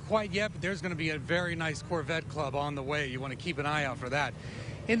reached you quite yet, but there's going to be a very nice Corvette Club on the way. You want to keep an eye out for that.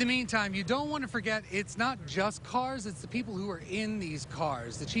 In the meantime, you don't want to forget it's not just cars, it's the people who are in these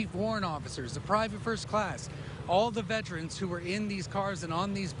cars, the chief warrant officers, the private first class, all the veterans who are in these cars and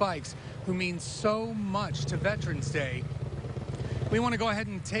on these bikes who mean so much to Veterans Day. We want to go ahead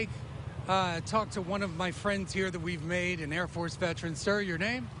and talk to one of my friends here that we've made, an Air Force veteran. Sir, your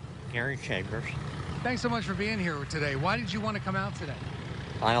name? Gary Chambers. Thanks so much for being here today. Why did you want to come out today?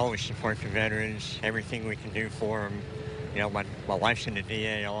 I always support the veterans, everything we can do for them. You know, my wife's in the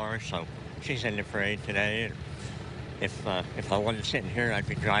DAR, so she's in the parade today. And if I wasn't sitting here, I'd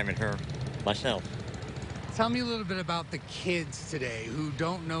be driving her myself. Tell me a little bit about the kids today who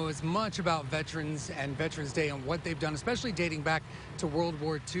don't know as much about veterans and Veterans Day and what they've done, especially dating back to World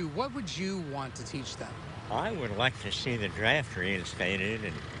War II. What would you want to teach them? I would like to see the draft reinstated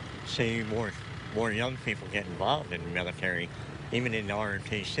and see more young people get involved in the military, even in the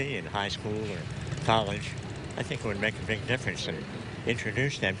ROTC in high school or college. I think it would make a big difference and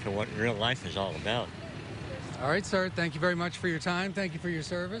introduce them to what real life is all about. All right, sir. Thank you very much for your time. Thank you for your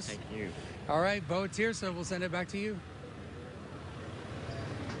service. Thank you. All right, Bo Tirsa, we'll send it back to you.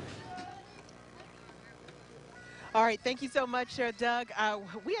 All right, thank you so much, Doug.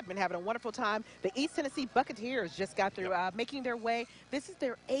 We have been having a wonderful time. The East Tennessee Buccaneers just got through making their way. This is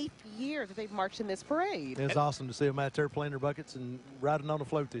their 8th year that they've marched in this parade. It's awesome to see them out there playing their buckets and riding on the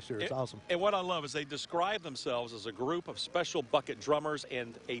float this year. It's awesome. And what I love is they describe themselves as a group of special bucket drummers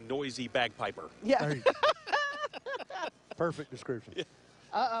and a noisy bagpiper. Yeah. Perfect description. Yeah.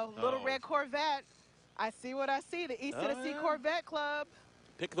 Little red Corvette. I see what I see, the East Tennessee Corvette Club.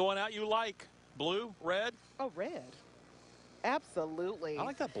 Pick the one out you like. Blue, red? Oh, red. Absolutely. I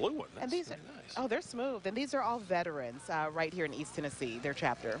like that blue one. That's and these very are, nice. Oh, they're smooth. And these are all veterans right here in East Tennessee, their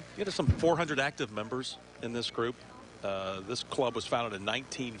chapter. There's some 400 active members in this group. This club was founded in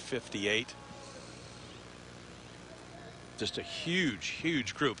 1958. Just a huge,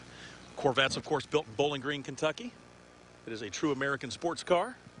 huge group. Corvettes, of course, built in Bowling Green, Kentucky. It is a true American sports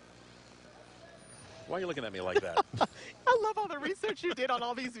car. Why are you looking at me like that? I love all the research you did on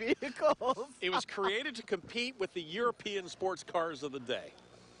all these vehicles. It was created to compete with the European sports cars of the day.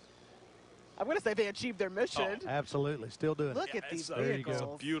 I'm going to say they achieved their mission. Oh, absolutely. Still doing it. Look at these vehicles. vehicles.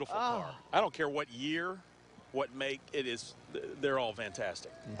 It's a beautiful car. I don't care what year, what make it is. They're all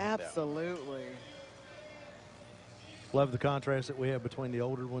fantastic. Absolutely. Love the contrast that we have between the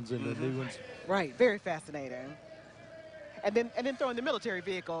older ones and the new ones. Right. Very fascinating. And then throwing the military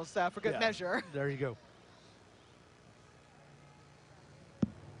vehicles for good measure. There you go.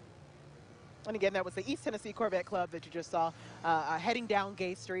 And again, that was the East Tennessee Corvette Club that you just saw heading down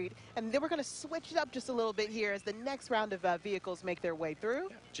Gay Street. And then we're going to switch it up just a little bit here as the next round of vehicles make their way through.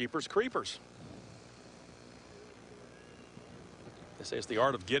 Yeah. Jeepers Creepers. They say it's the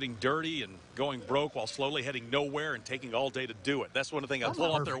art of getting dirty and going broke while slowly heading nowhere and taking all day to do it. That's one of the things I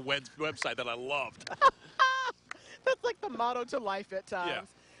pull off their website that I loved. That's like the motto to life at times. Yeah.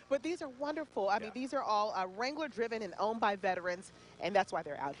 But these are wonderful. I mean, these are all Wrangler-driven and owned by veterans, and that's why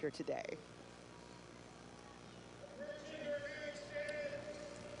they're out here today.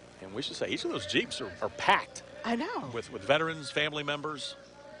 And we should say each of those Jeeps are packed. I know. With veterans, family members.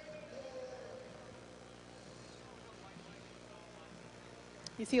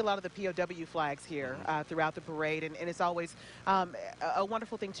 You see a lot of the POW flags here throughout the parade, and it's always a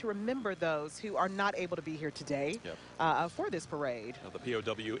wonderful thing to remember those who are not able to be here today for this parade. The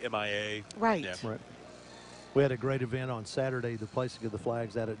POW, MIA. Right. Yeah. Right. We had a great event on Saturday, the placing of the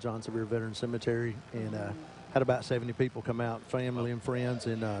flags out at John Sevier Veteran Cemetery, and had about 70 people come out, family and friends,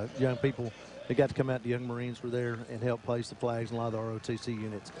 and young people. They got to come out. The Young Marines were there and help place the flags and a lot of the ROTC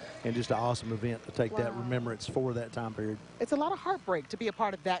units. And just an awesome event to take that remembrance for that time period. It's a lot of heartbreak to be a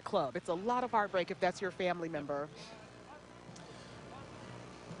part of that club. It's a lot of heartbreak if that's your family member.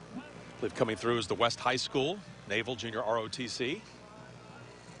 I believe coming through is the West High School Naval Junior ROTC.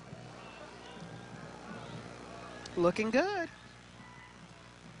 Looking good.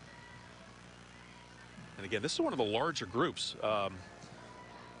 And again, this is one of the larger groups.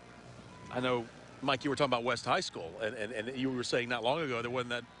 I know, Mike, you were talking about West High School, and you were saying not long ago there wasn't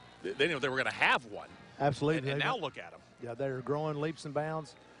that they didn't know they were going to have one. Absolutely. And now look at them. Yeah, they're growing leaps and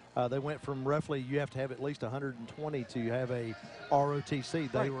bounds. They went from roughly, you have to have at least 120 to have a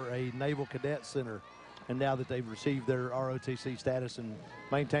ROTC. They were a Naval Cadet Center, and now that they've received their ROTC status and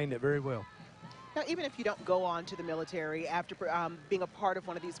maintained it very well. Now, even if you don't go on to the military after being a part of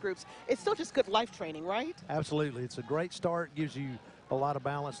one of these groups, it's still just good life training, right? Absolutely. It's a great start. Gives you a lot of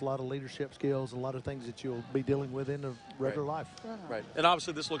balance, a lot of leadership skills, a lot of things that you'll be dealing with in the regular life. Right. And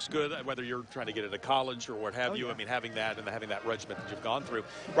obviously this looks good, whether you're trying to get into college or what have you. Yeah. I mean, having that and having that regiment that you've gone through.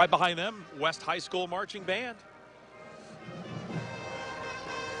 Right behind them, West High School Marching Band.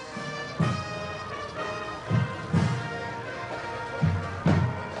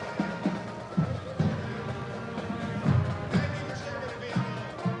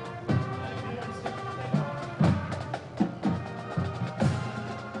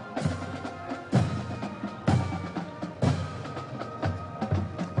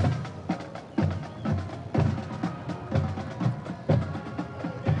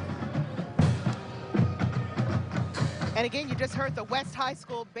 And again, you just heard the West High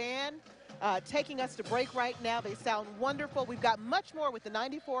School Band taking us to break right now. They sound wonderful. We've got much more with the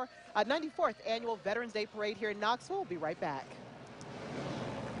 94th Annual Veterans Day Parade here in Knoxville. We'll be right back.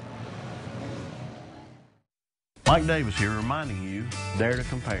 Mike Davis here reminding you, dare to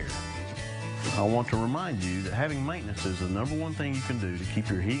compare. I want to remind you that having maintenance is the #1 thing you can do to keep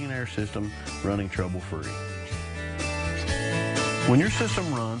your heating and air system running trouble-free. When your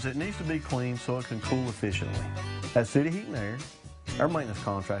system runs, it needs to be cleaned so it can cool efficiently. At City Heat and Air, our maintenance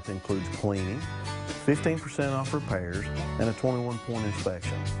contract includes cleaning, 15% off repairs, and a 21-point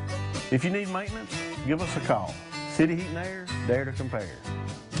inspection. If you need maintenance, give us a call. City Heat and Air, dare to compare.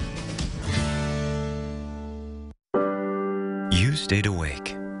 You stayed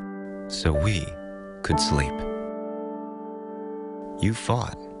awake so we could sleep. You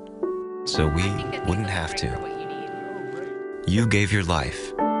fought so we wouldn't have to. You gave your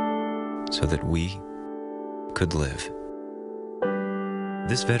life so that we could live.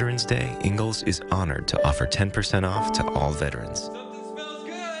 This Veterans Day, Ingalls is honored to offer 10% off to all veterans.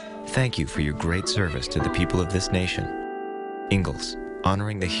 Thank you for your great service to the people of this nation. Ingalls,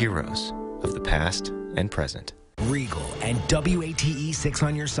 honoring the heroes of the past and present. Regal and WATE 6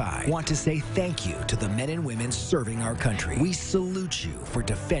 on your side want to say thank you to the men and women serving our country. We salute you for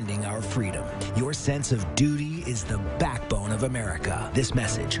defending our freedom. Your sense of duty is the backbone of America. This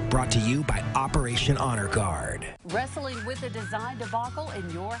message brought to you by Operation Honor Guard. Wrestling with a design debacle in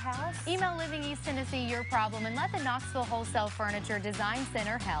your house? Email Living East Tennessee your problem and let the Knoxville Wholesale Furniture Design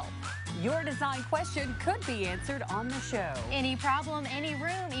Center help. Your design question could be answered on the show. Any problem, any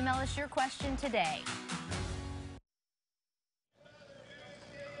room, email us your question today.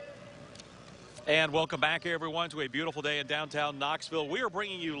 And welcome back, everyone, to a beautiful day in downtown Knoxville. We are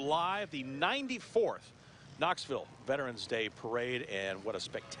bringing you live the 94th Knoxville Veterans Day Parade, and what a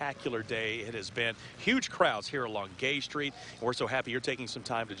spectacular day it has been. Huge crowds here along Gay Street, and we're so happy you're taking some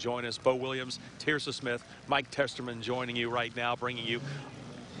time to join us. Bo Williams, Tirsa Smith, Mike Testerman joining you right now, bringing you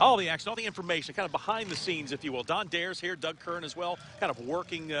all the action, all the information, kind of behind the scenes, if you will. Don Dare's here, Doug Kern as well, kind of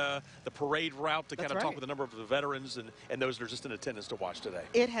working the parade route to kind of talk with a number of the veterans and those that are just in attendance to watch today.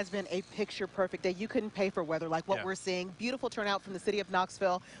 It has been a picture-perfect day. You couldn't pay for weather like what we're seeing. Beautiful turnout from the city of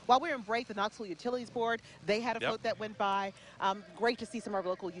Knoxville. While we were in break, the Knoxville Utilities Board, they had a float that went by. Great to see some of our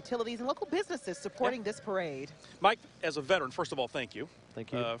local utilities and local businesses supporting this parade. Mike, as a veteran, first of all, thank you.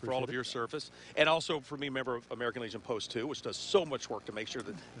 Thank you. For all of your service. And also for me, a member of American Legion Post 2, which does so much work to make sure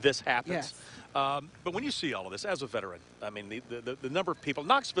that this happens. But when you see all of this, as a veteran, I mean, the number of people,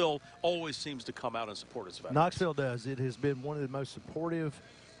 Knoxville always seems to come out and support its veterans. Knoxville does. It has been one of the most supportive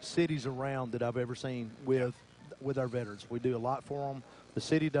cities around that I've ever seen with our veterans. We do a lot for them. The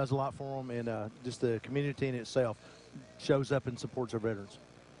city does a lot for them, and just the community in itself shows up and supports our veterans.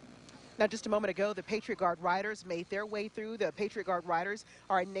 Now, just a moment ago, the Patriot Guard Riders made their way through. The Patriot Guard Riders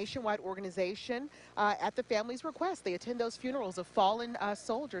are a nationwide organization at the family's request. They attend those funerals of fallen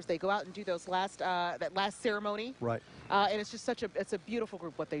soldiers. They go out and do those that last ceremony. Right. And it's just it's a beautiful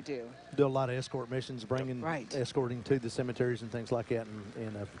group what they do. Do a lot of escort missions, escorting to the cemeteries and things like that,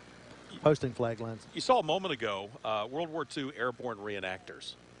 and posting flag lines. You saw a moment ago World War II airborne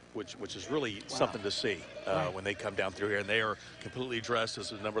reenactors, which is really something to see when they come down through here, and they are completely dressed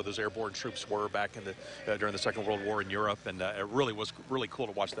as a number of those airborne troops were back in the during the Second World War in Europe, and it really was really cool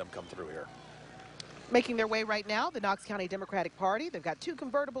to watch them come through here. Making their way right now, the Knox County Democratic Party. They've got 2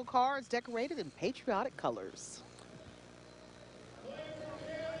 convertible cars decorated in patriotic colors.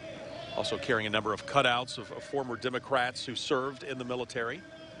 Also carrying a number of cutouts of former Democrats who served in the military.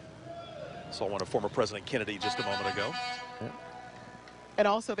 Saw one of former President Kennedy just a moment ago. And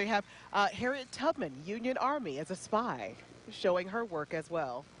also they have Harriet Tubman, Union Army, as a spy, showing her work as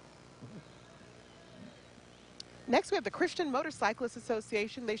well. Next, we have the Christian Motorcyclists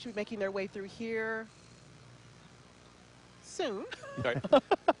Association. They should be making their way through here soon. Right.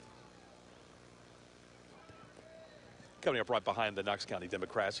 coming up right behind the Knox County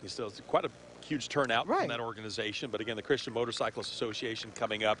Democrats. You can still see quite a huge turnout from that organization. But again, the Christian Motorcyclist Association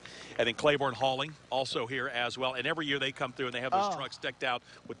coming up. And then Claiborne Hauling also here as well. And every year they come through and they have those trucks decked out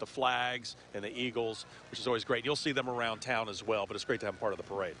with the flags and the eagles, which is always great. You'll see them around town as well, but it's great to have them part of the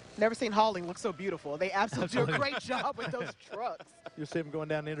parade. Never seen hauling look so beautiful. They absolutely do a great job with those trucks. You'll see them going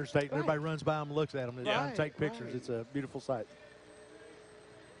down the interstate, and everybody runs by them and looks at them and take pictures. It's a beautiful sight.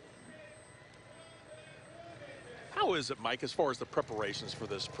 How is it, Mike, as far as the preparations for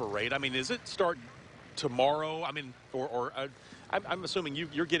this parade? I mean, does it start tomorrow? I mean, I'm assuming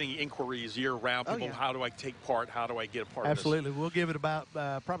you're getting inquiries year-round. People, how do I take part? How do I get a part of this? Absolutely. We'll give it about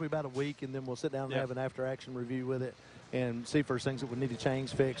probably about a week, and then we'll sit down and have an after-action review with it and see if there's things that we need to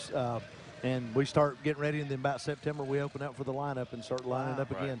change, fix. And we start getting ready, and then about September we open up for the lineup and start lining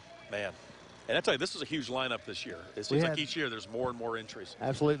up again. Man. And I tell you, this is a huge lineup this year. It seems like each year there's more and more entries.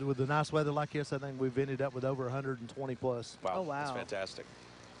 Absolutely. With the nice weather like this, I think we've ended up with over 120 plus. Wow. Oh, wow. That's fantastic.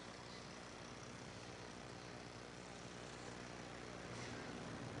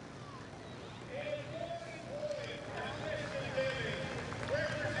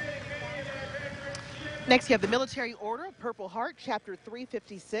 Next, you have the Military Order of Purple Heart, Chapter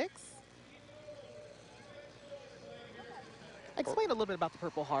 356. Explain a little bit about the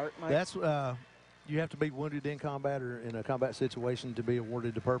Purple Heart, Mike. That's you have to be wounded in combat or in a combat situation to be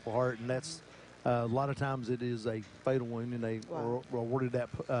awarded the Purple Heart, and that's a lot of times it is a fatal wound, and they are awarded that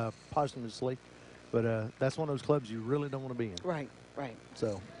posthumously. But that's one of those clubs you really don't want to be in. Right.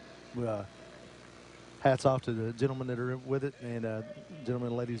 So, hats off to the gentlemen that are with it and gentlemen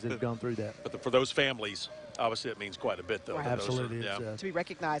and ladies that have gone through that. But for those families, obviously it means quite a bit, though. Right. Absolutely. To be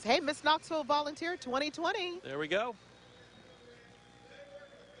recognized. Hey, Miss Knoxville Volunteer 2020. There we go.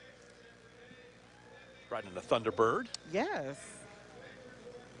 Riding the Thunderbird. Yes.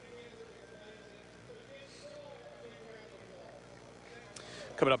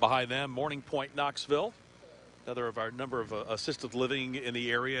 Coming up behind them, Morning Point, Knoxville. Another of our number of assisted living in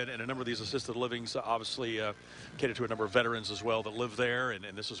the area, and a number of these assisted livings obviously cater to a number of veterans as well that live there, and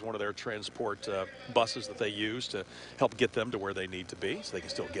this is one of their transport buses that they use to help get them to where they need to be so they can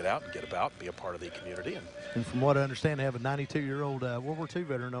still get out and get about, be a part of the community. And from what I understand, they have a 92-year-old World War II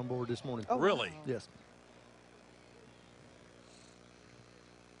veteran on board this morning. Oh, really? Wow. Yes.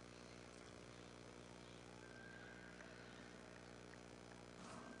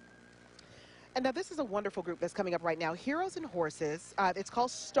 And now this is a wonderful group that's coming up right now, Heroes and Horses. It's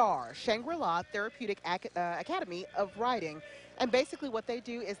called STAR, Shangri-La Therapeutic Academy of Riding. And basically what they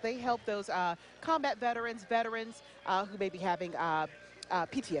do is they help those combat veterans who may be having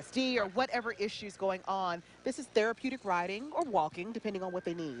PTSD or whatever issues going on. This is therapeutic riding or walking, depending on what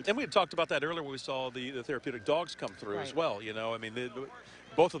they need. And we had talked about that earlier when we saw the therapeutic dogs come through as well. You know, I mean,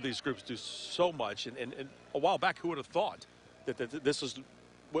 both of these groups do so much. And a while back, who would have thought that this is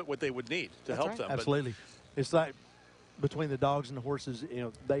what they would need to help them? Absolutely. It's like between the dogs and the horses, you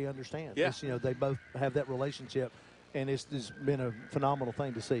know, they understand. Yeah. You know, they both have that relationship, and it's been a phenomenal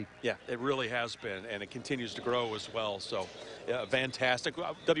thing to see. Yeah, it really has been, and it continues to grow as well. So, fantastic.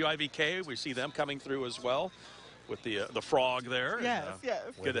 WIVK, we see them coming through as well with the frog there. Yes, yes.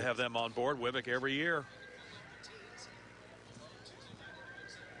 Good to have them on board. WIVK every year.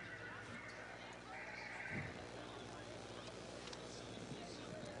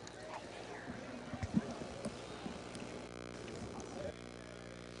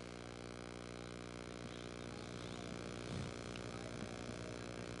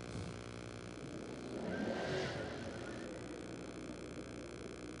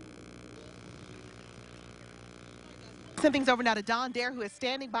 Send things over now to Don Dare, who is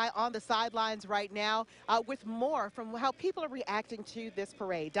standing by on the sidelines right now with more from how people are reacting to this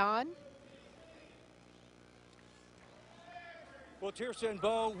parade. Don? Well, Tirsa and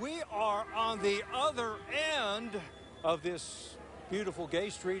Bo, we are on the other end of this beautiful Gay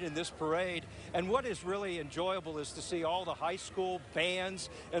Street in this parade. And what is really enjoyable is to see all the high school bands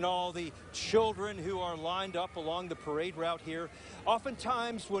and all the children who are lined up along the parade route here.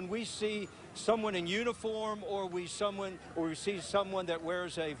 Oftentimes when we see someone in uniform or we see someone that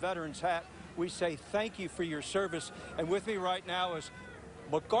wears a veteran's hat, we say thank you for your service. And with me right now is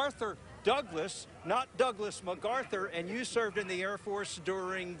MacArthur Douglas, not Douglas MacArthur, and you served in the Air Force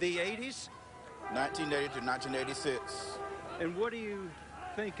during the 80s? 1980 to 1986. And what do you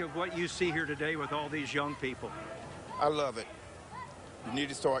think of what you see here today with all these young people? I love it. You need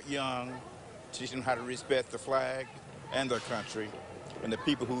to start young, teaching them how to respect the flag and their country and the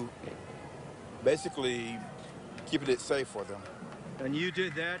people who basically keeping it safe for them. And you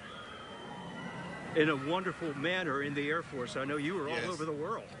did that in a wonderful manner in the Air Force. I know you were all over the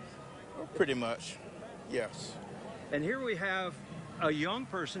world. Pretty much, yes. And here we have a young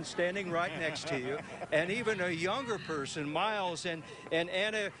person standing right next to you, and even a younger person, Miles. And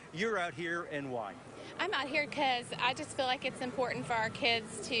Anna, you're out here, and why? I'm out here because I just feel like it's important for our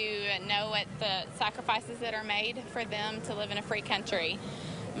kids to know what the sacrifices that are made for them to live in a free country.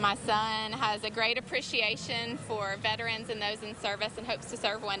 My son has a great appreciation for veterans and those in service and hopes to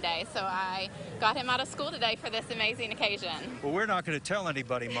serve one day. So I got him out of school today for this amazing occasion. Well, we're not going to tell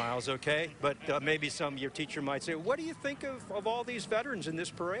anybody, Miles, okay? But maybe your teacher might say, what do you think of all these veterans in this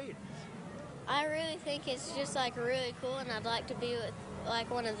parade? I really think it's just like really cool, and I'd like to be with like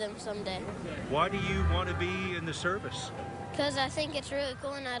one of them someday. Why do you want to be in the service? Because I think it's really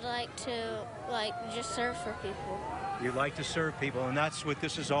cool, and I'd like to just serve for people. You like to serve people, and that's what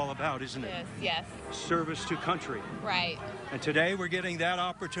this is all about, isn't it? Yes. Service to country. Right. And today we're getting that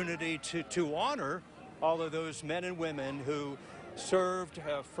opportunity to honor all of those men and women who served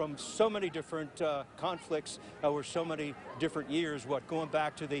from so many different conflicts over so many different years, going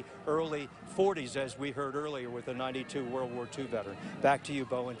back to the early 40s, as we heard earlier with the 92 World War II veteran. Back to you,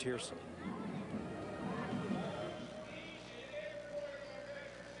 Bo and Tirsa.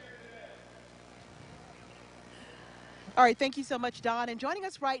 All right, thank you so much, Don. And joining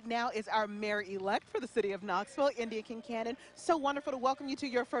us right now is our mayor-elect for the city of Knoxville, India Kincannon. So wonderful to welcome you to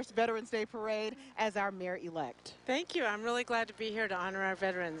your first Veterans Day parade as our mayor-elect. Thank you. I'm really glad to be here to honor our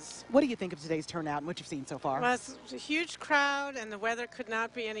veterans. What do you think of today's turnout and what you've seen so far? Well, it's a huge crowd, and the weather could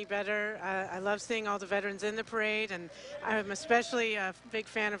not be any better. I love seeing all the veterans in the parade, and I'm especially a big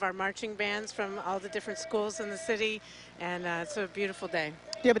fan of our marching bands from all the different schools in the city, and it's a beautiful day.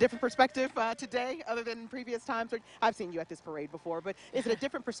 Do you have a different perspective today other than previous times? I've seen you at this parade before, but is it a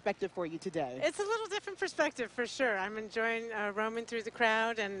different perspective for you today? It's a little different perspective for sure. I'm enjoying roaming through the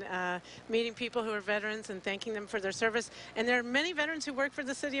crowd and meeting people who are veterans and thanking them for their service. And there are many veterans who work for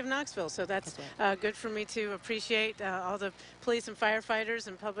the city of Knoxville, so that's good for me to appreciate all the police and firefighters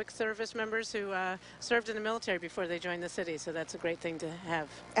and public service members who served in the military before they joined the city, so that's a great thing to have.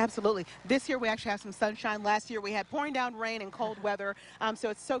 Absolutely. This year we actually have some sunshine. Last year we had pouring down rain and cold weather,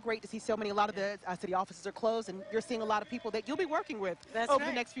 so it's so great to see so many. A lot of the city offices are closed, and you're seeing a lot of people that you'll be working with over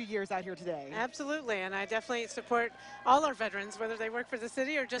the next few years out here today. Absolutely, and I definitely support all our veterans, whether they work for the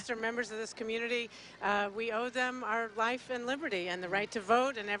city or just are members of this community. We owe them our life and liberty and the right to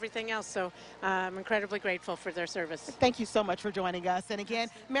vote and everything else, so I'm incredibly grateful for their service. Thank you so much for joining us. And again,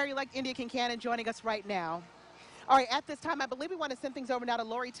 Mayor-elect India Kincannon joining us right now. All right, at this time, I believe we want to send things over now to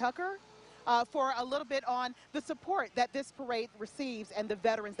Lori Tucker for a little bit on the support that this parade receives and the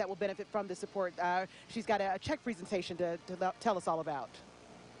veterans that will benefit from the support. She's got a check presentation to tell us all about.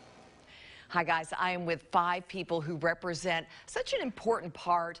 Hi guys, I am with 5 people who represent such an important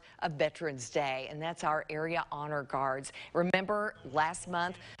part of Veterans Day, and that's our area honor guards. Remember last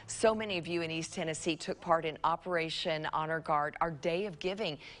month, so many of you in East Tennessee took part in Operation Honor Guard, our day of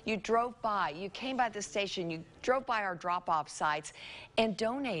giving. You drove by, you came by the station, you drove by our drop-off sites and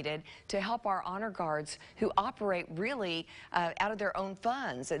donated to help our honor guards who operate really out of their own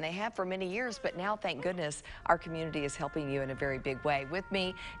funds, and they have for many years, but now thank goodness our community is helping you in a very big way. With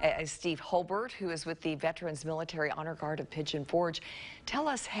me is Steve Holbert, who is with the Veterans Military Honor Guard of Pigeon Forge. Tell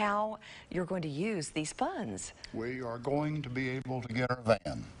us how you're going to use these funds. We are going to be able to get a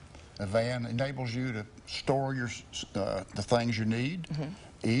van. A van enables you to store your the things you need.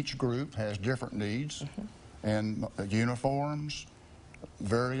 Each group has different needs, and uniforms,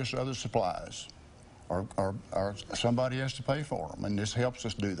 various other supplies. Or somebody has to pay for them, and this helps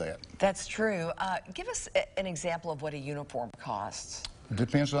us do that. That's true. Give us an example of what a uniform costs. It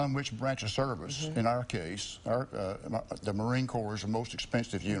depends on which branch of service. In our case, the Marine Corps is the most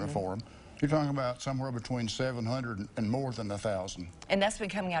expensive uniform. You're talking about somewhere between $700 and more than $1,000. And that's been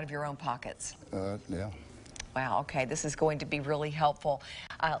coming out of your own pockets? Yeah. Wow, okay, this is going to be really helpful.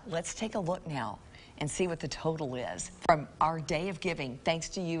 Let's take a look now and see what the total is from our day of giving, thanks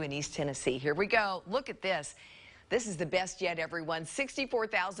to you in East Tennessee. Here we go. Look at this. This is the best yet, everyone.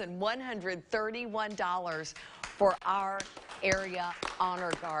 $64,131 for our area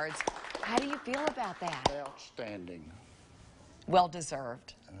honor guards. How do you feel about that? Outstanding. Well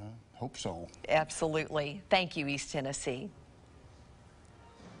deserved. Hope so. Absolutely. Thank you, East Tennessee.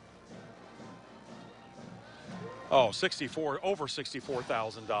 Oh, over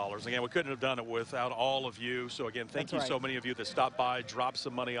 $64,000. Again, we couldn't have done it without all of you. So again, thank you so many of you that stopped by, dropped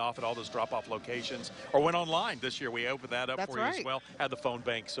some money off at all those drop-off locations, or went online this year. We opened that up for you as well. Had the phone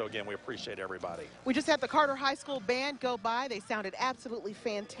bank. So again, we appreciate everybody. We just had the Carter High School band go by. They sounded absolutely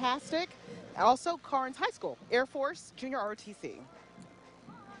fantastic. Also, Carnes High School, Air Force, Junior ROTC.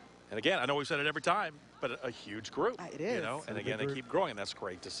 And again, I know we've said it every time, but a huge group. It is. You know, and again, they keep growing. That's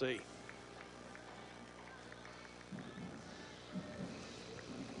great to see.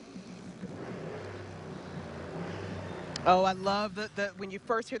 Oh, I love the when you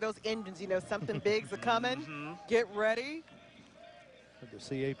first hear those engines, you know something big's a-coming. Get ready. The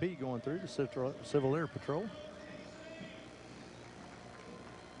CAP going through the Civil Air Patrol.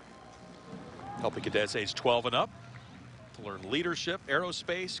 Helping cadets age 12 and up to learn leadership,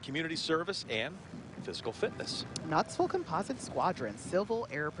 aerospace, community service, and physical fitness. Knoxville Composite Squadron, Civil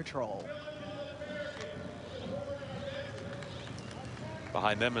Air Patrol.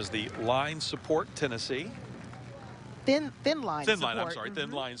 Behind them is the Line Support Tennessee. Thin line Thin support. line, I'm sorry, Thin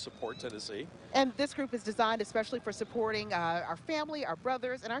Line Support Tennessee. And this group is designed especially for supporting our family, our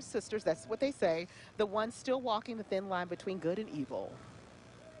brothers, and our sisters. That's what they say. The ones still walking the thin line between good and evil.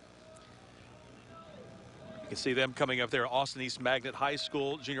 You can see them coming up there. Austin East Magnet High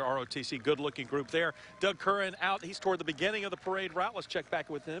School, junior ROTC, good-looking group there. Doug Curran out. He's toward the beginning of the parade route. Let's check back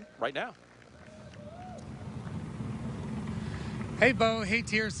with him right now. Hey, Bo. Hey,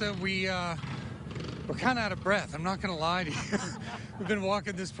 Tirsa. We're kind of out of breath. I'm not going to lie to you. We've been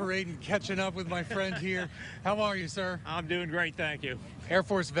walking this parade and catching up with my friend here. How are you, sir? I'm doing great, thank you. Air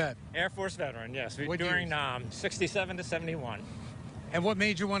Force vet. Air Force veteran, yes. What During 67 to 71. And what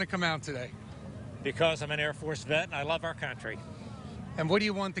made you want to come out today? Because I'm an Air Force vet and I love our country. And what do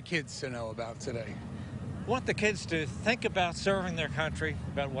you want the kids to know about today? I want the kids to think about serving their country,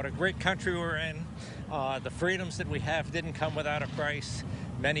 about what a great country we're in. The freedoms that we have didn't come without a price.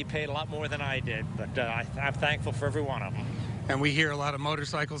 Many paid a lot more than I did, but I'm thankful for every one of them. And we hear a lot of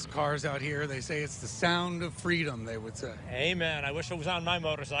motorcycles, cars out here. They say it's the sound of freedom, they would say. Amen. I wish it was on my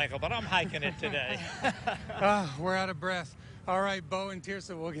motorcycle, but I'm hiking it today. We're out of breath. All right, Bo and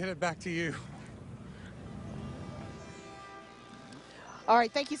Tirsa, we'll get it back to you. All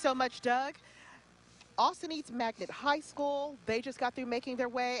right, thank you so much, Doug. Austin East Magnet High School, they just got through making their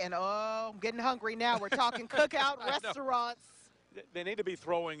way, and oh, I'm getting hungry now. We're talking cookout restaurants. They need to be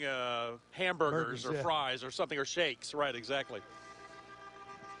throwing hamburgers or fries or something, or shakes. Right, exactly.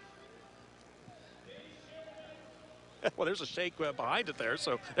 Well, there's a shake behind it there,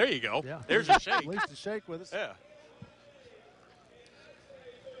 so there you go. Yeah. There's your shake. At least the shake with us. Yeah.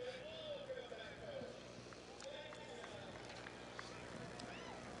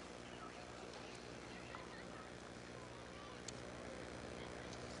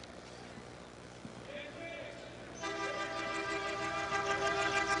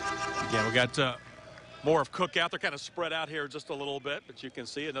 Yeah, we got more of cookout. They're kind of spread out here just a little bit, but you can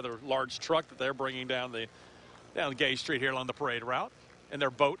see another large truck that they're bringing down Gay Street here along the parade route, and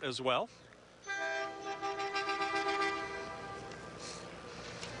their boat as well.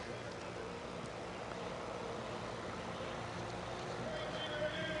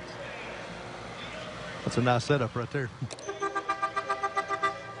 That's a nice setup right there.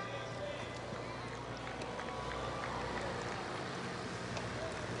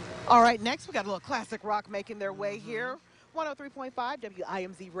 All right, next we got a little classic rock making their way here. 103.5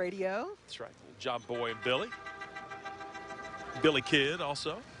 WIMZ Radio. That's right. John Boy and Billy. Billy Kidd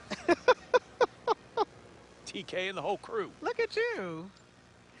also. TK and the whole crew. Look at you.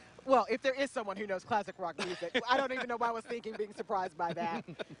 Well, if there is someone who knows classic rock music, I don't even know why I was being surprised by that.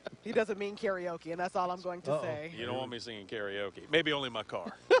 He doesn't mean karaoke, and that's all I'm going to say. You don't want me singing karaoke. Maybe only in my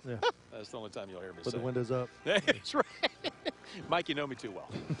car. Yeah. That's the only time you'll hear me Put sing. the windows up. That's right. Mike, you know me too well.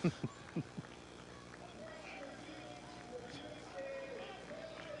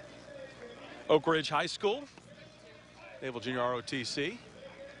 Oak Ridge High School, Naval Junior ROTC.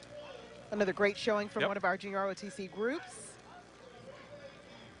 Another great showing from one of our junior ROTC groups.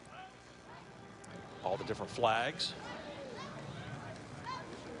 All the different flags.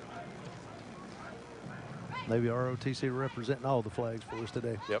 Maybe ROTC representing all the flags for us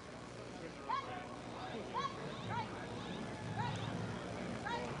today. Yep.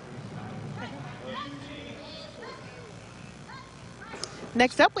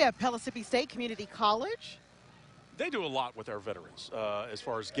 Next up, we have Pellissippi State Community College. They do a lot with our veterans as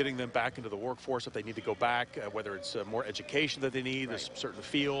far as getting them back into the workforce if they need to go back, whether it's more education that they need, a certain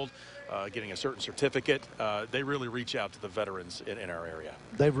field, getting a certain certificate. They really reach out to the veterans in our area.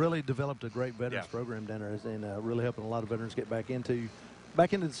 They've really developed a great veterans program down there, and really helping a lot of veterans get back into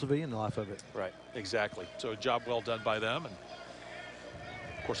the civilian life of it. Right, exactly. So a job well done by them, and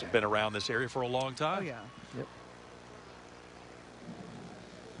of course have been around this area for a long time. Oh, yeah. Yep.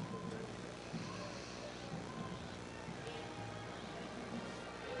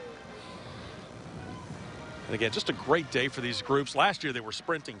 And again, just a great day for these groups. Last year they were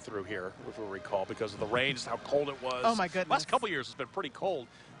sprinting through here, if we recall, because of the rain, just how cold it was. Oh, my goodness. Last couple years it's been pretty cold.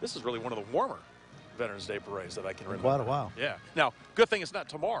 This is really one of the warmer Veterans Day parades that I can remember. Quite a while. Yeah. Now, good thing it's not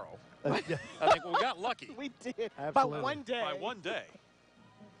tomorrow. I think we got lucky. We did. Absolutely. By one day. By one day.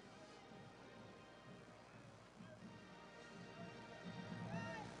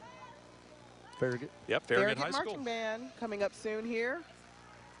 Farragut. Yep, Farragut High School. Marching Band coming up soon here.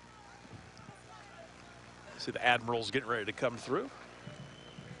 See the Admirals getting ready to come through.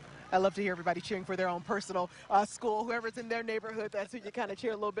 I love to hear everybody cheering for their own personal school. Whoever's in their neighborhood, that's who you kind of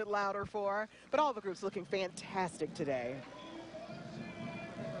cheer a little bit louder for. But all the groups looking fantastic today.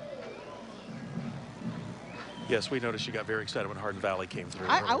 Yes, we noticed you got very excited when Hardin Valley came through.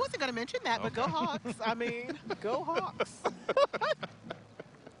 I wasn't going to mention that, but go Hawks. I mean, go Hawks.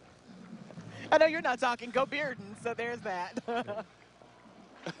 I know you're not talking. Go Bearden, so there's that.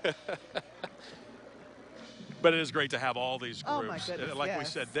 But it is great to have all these groups. Oh, my goodness, like we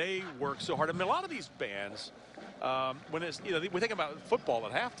yes. said, they work so hard. I mean, a lot of these bands, when it's, you know, we think about football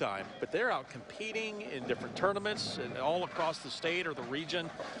at halftime, but they're out competing in different tournaments and all across the state or the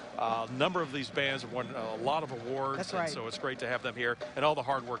region. A number of these bands have won a lot of awards. That's right. And so it's great to have them here and all the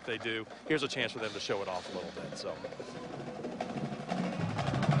hard work they do. Here's a chance for them to show it off a little bit. So.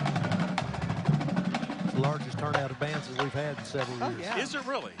 It's the largest turnout of bands that we've had in several years. Yeah. Is it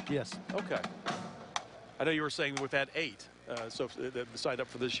really? Yes. Okay. I know you were saying we've had 8 so that signed up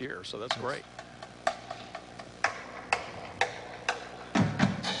for this year, so that's great.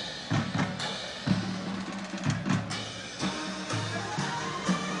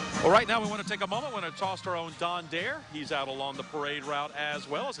 Well, right now we want to take a moment. We want to toss to our own Don Dare. He's out along the parade route as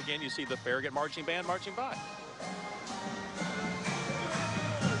well as, again, you see the Farragut Marching Band marching by.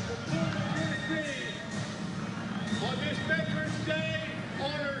 On this Veterans Day,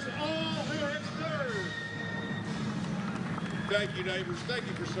 honors all who have served. Thank you, neighbors. Thank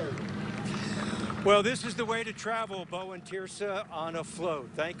you for serving. Well, this is the way to travel, Bo and Tirsa, on a float.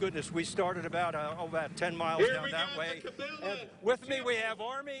 Thank goodness we started about 10 miles Here down we that got way. the Cabela. And with me, we have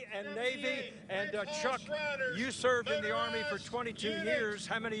Army and Navy. And Chuck, you served in the Army for 22 years.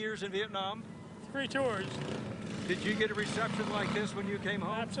 How many years in Vietnam? 3 tours. Did you get a reception like this when you came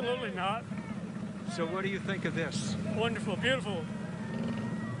home? Absolutely not. So what do you think of this? Wonderful, beautiful.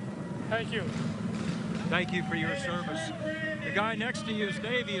 Thank you. Thank you for your service. The guy next to you is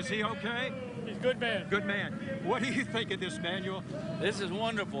Navy. Is he okay? He's a good man. Good man. What do you think of this manual? This is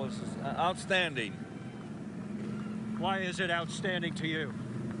wonderful. This is outstanding. Why is it outstanding to you?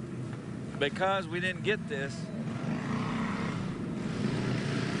 Because we didn't get this.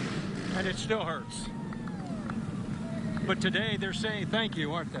 And it still hurts. But today they're saying thank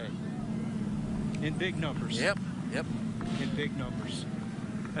you, aren't they? In big numbers. Yep, yep. In big numbers.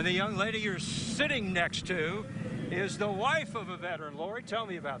 And the young lady you're sitting next to is the wife of a veteran. Lori, tell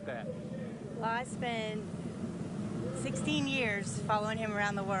me about that. Well, I spent 16 years following him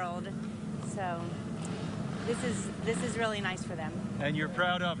around the world, so this is really nice for them. And you're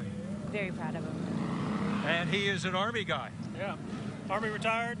proud of him. Very proud of him. And he is an Army guy. Yeah. Army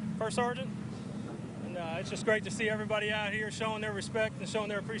retired, first sergeant. And it's just great to see everybody out here showing their respect and showing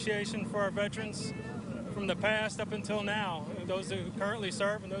their appreciation for our veterans from the past up until now. Those who currently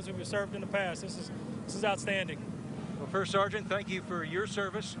serve and those who have served in the past. This is outstanding. Well, First Sergeant, thank you for your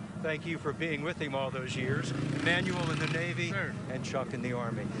service. Thank you for being with him all those years. Emmanuel in the Navy, sure. And Chuck in the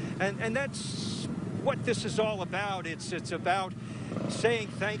Army. And that's what this is all about. It's about saying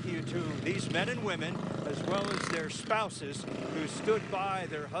thank you to these men and women, as well as their spouses who stood by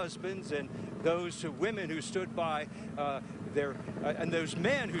their husbands, and those women who stood by and those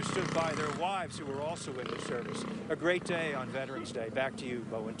men who stood by their wives who were also in the service. A great day on Veterans Day. Back to you,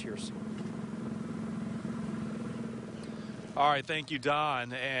 Bo and Tirsa. All right, thank you,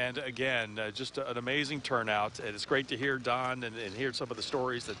 Don. And again, just an amazing turnout. And it's great to hear Don and hear some of the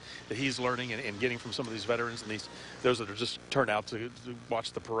stories that he's learning and getting from some of these veterans and those that are just turned out to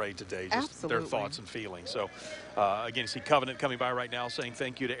watch the parade today. Just Absolutely. Their thoughts and feelings. So, again, you see Covenant coming by right now saying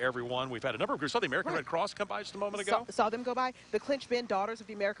thank you to everyone. We've had a number of groups. Saw the American Red Cross come by just a moment ago. Saw them go by. The Clinch Bend Daughters of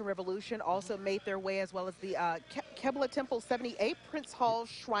the American Revolution also made their way, as well as the Kebla Temple 78 Prince Hall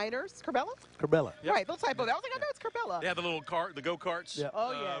Shriners. Corbella? Corbella. Yep. Right, they'll typo that. I was like, I know it's Corbella. They had the little the go-karts, Yep.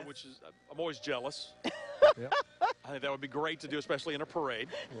 Oh, yes. which is, I'm always jealous. Yep. I think that would be great to do, especially in a parade.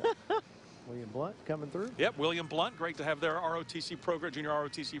 Yep. William Blunt coming through. Yep, William Blunt. Great to have their ROTC program, junior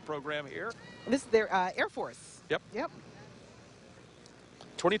ROTC program here. This is their Air Force. Yep. Yep.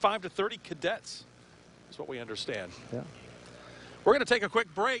 25 to 30 cadets is what we understand. Yeah. We're going to take a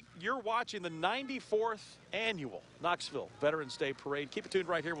quick break. You're watching the 94th Annual Knoxville Veterans Day Parade. Keep it tuned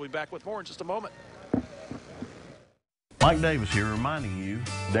right here. We'll be back with more in just a moment. Mike Davis here, reminding you,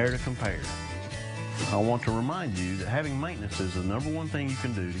 dare to compare. I want to remind you that having maintenance is the #1 thing you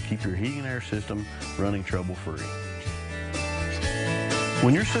can do to keep your heating and air system running trouble-free.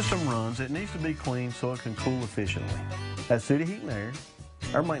 When your system runs, it needs to be cleaned so it can cool efficiently. At City Heat and Air,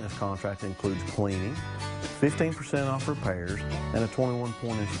 our maintenance contract includes cleaning, 15% off repairs, and a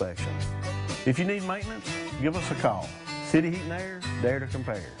 21-point inspection. If you need maintenance, give us a call. City Heat and Air, dare to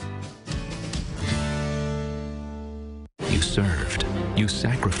compare. You served, you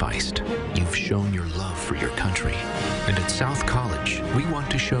sacrificed, you've shown your love for your country. And at South College, we want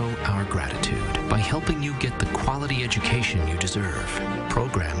to show our gratitude by helping you get the quality education you deserve.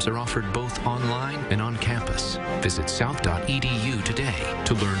 Programs are offered both online and on campus. Visit south.edu today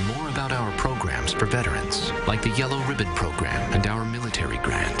to learn more about our programs for veterans, like the Yellow Ribbon Program and our military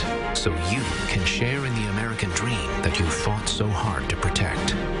grant, so you can share in the American dream that you fought so hard to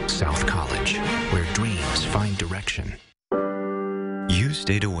protect. South College, where dreams find direction. You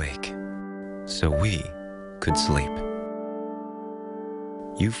stayed awake, so we could sleep.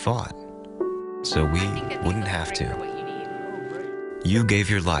 You fought, so we wouldn't have to. You gave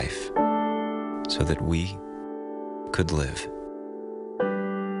your life, so that we could live.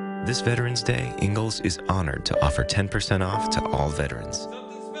 This Veterans Day, Ingalls is honored to offer 10% off to all veterans.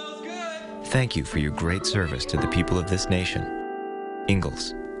 Thank you for your great service to the people of this nation.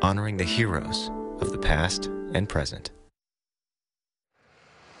 Ingalls, honoring the heroes of the past and present.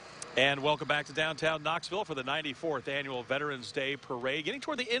 And welcome back to downtown Knoxville for the 94th Annual Veterans Day Parade. Getting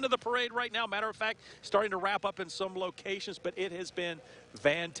toward the end of the parade right now. Matter of fact, starting to wrap up in some locations, but it has been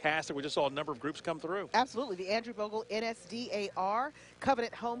fantastic. We just saw a number of groups come through. Absolutely. The Andrew Bogle NSDAR,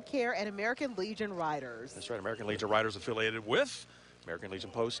 Covenant Home Care, and American Legion Riders. That's right. American Legion Riders affiliated with American Legion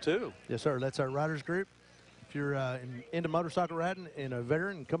Post 2. Yes, sir. That's our riders group. If you're into motorcycle riding and a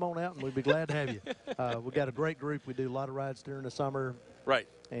veteran, come on out and we'd be glad to have you. We've got a great group. We do a lot of rides during the summer. Right.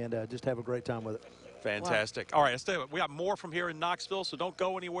 And just have a great time with it. Fantastic. Wow. All right, let's tell you what, we got more from here in Knoxville, so don't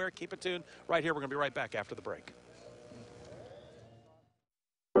go anywhere. Keep it tuned right here. We're going to be right back after the break.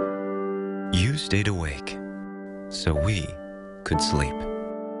 You stayed awake, so we could sleep.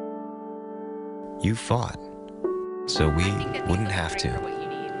 You fought, so we wouldn't have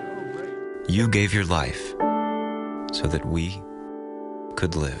to. You gave your life, so that we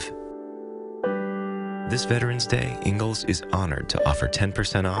could live. This Veterans Day, Ingalls is honored to offer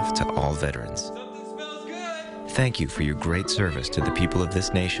 10% off to all veterans. Thank you for your great service to the people of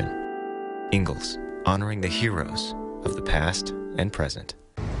this nation. Ingalls, honoring the heroes of the past and present.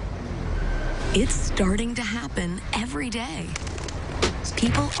 It's starting to happen every day.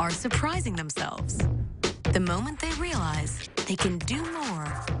 People are surprising themselves the moment they realize they can do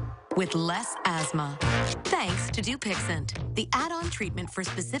more with less asthma. Thanks to Dupixent, the add-on treatment for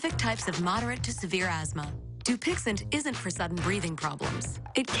specific types of moderate to severe asthma. Dupixent isn't for sudden breathing problems.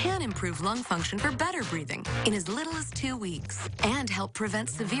 It can improve lung function for better breathing in as little as 2 weeks and help prevent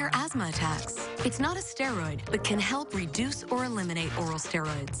severe asthma attacks. It's not a steroid, but can help reduce or eliminate oral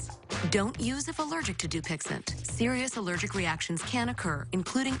steroids. Don't use if allergic to Dupixent. Serious allergic reactions can occur,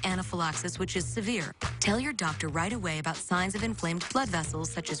 including anaphylaxis, which is severe. Tell your doctor right away about signs of inflamed blood vessels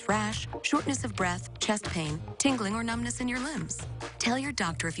such as rash, shortness of breath, chest pain, tingling, or numbness in your limbs. Tell your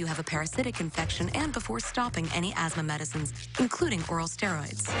doctor if you have a parasitic infection and before stopping any asthma medicines, including oral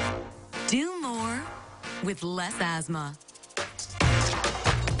steroids. Do more with less asthma.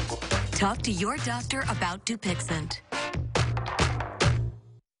 Talk to your doctor about Dupixent.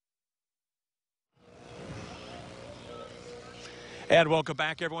 And welcome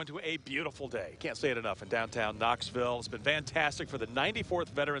back, everyone, to a beautiful day. Can't say it enough in downtown Knoxville. It's been fantastic for the 94th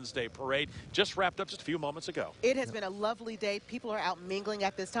Veterans Day Parade. Just wrapped up just a few moments ago. It has been a lovely day. People are out mingling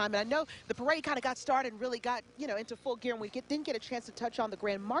at this time. And I know the parade kind of got started and really got, into full gear. And we didn't get a chance to touch on the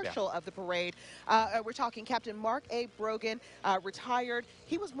Grand Marshal of the parade. We're talking Captain Mark A. Brogan, retired.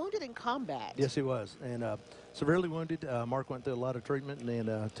 He was wounded in combat. Yes, he was. And severely wounded. Mark went through a lot of treatment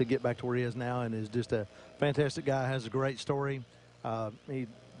and to get back to where he is now, and is just a fantastic guy, has a great story. The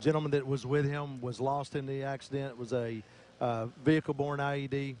gentleman that was with him was lost in the accident. It was a vehicle-borne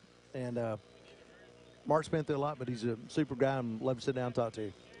IED, and Mark's been through a lot, but he's a super guy and love to sit down and talk to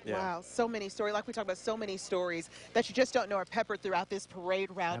you. Yeah. Wow, so many stories. Like we talked about, so many stories that you just don't know are peppered throughout this parade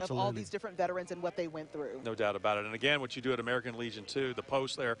round of all these different veterans and what they went through. No doubt about it. And again, what you do at American Legion 2, the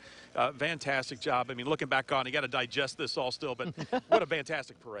post there, fantastic job. I mean, looking back on, you got to digest this all still, but what a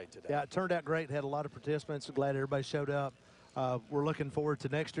fantastic parade today. Yeah, it turned out great. Had a lot of participants. Glad everybody showed up. We're looking forward to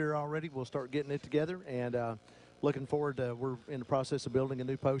next year already. We'll start getting it together, and looking forward to, we're in the process of building a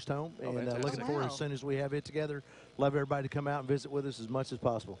new post home, and looking forward as soon as we have it together. Love everybody to come out and visit with us as much as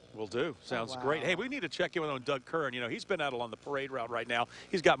possible. Will do. Sounds great. Hey, we need to check in on Doug Curran. He's been out on the parade route right now.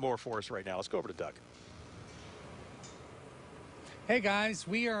 He's got more for us right now. Let's go over to Doug. Hey guys,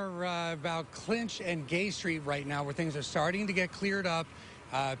 we are about Clinch and Gay Street right now, where things are starting to get cleared up.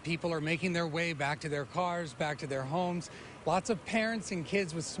 People are making their way back to their cars, back to their homes. Lots of parents and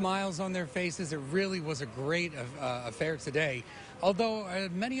kids with smiles on their faces. It really was a great affair today. Although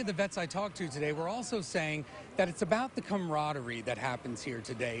many of the vets I talked to today were also saying that it's about the camaraderie that happens here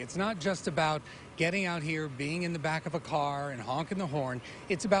today. It's not just about getting out here, being in the back of a car and honking the horn.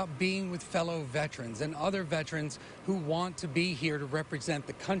 It's about being with fellow veterans and other veterans who want to be here to represent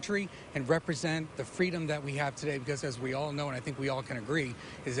the country and represent the freedom that we have today, because as we all know, and I think we all can agree,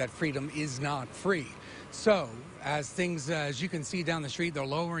 is that freedom is not free. So as you can see down the street, they're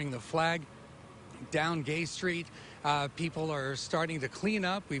lowering the flag down Gay Street. People are starting to clean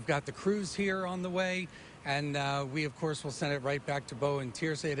up. We've got the crews here on the way, and we, of course, will send it right back to Bo and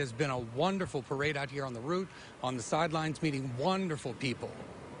Tirsa. It has been a wonderful parade out here on the route, on the sidelines, meeting wonderful people.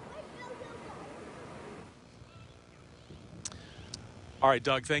 All right,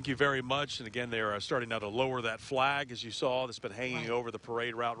 Doug, thank you very much. And again, they're starting now to lower that flag, as you saw, that's been hanging over the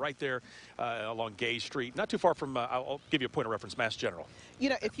parade route right there along Gay Street. Not too far from, I'll give you a point of reference, Mass General. You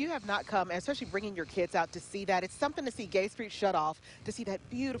know, if you have not come, and especially bringing your kids out to see that, it's something to see Gay Street shut off, to see that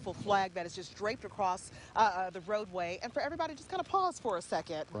beautiful flag that is just draped across the roadway, and for everybody to just kind of pause for a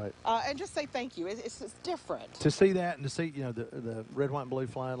second. Right. And just say thank you. It's just different. To see that and to see, you know, the red, white, and blue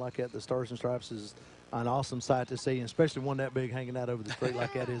flying like that, the Stars and Stripes is an awesome sight to see, and especially one that big hanging out over the street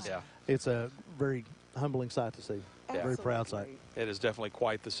like that is. Yeah. It's a very humbling sight to see. Yeah. Very proud sight. It is definitely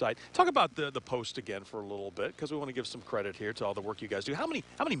quite the sight. Talk about the post again for a little bit, because we want to give some credit here to all the work you guys do. How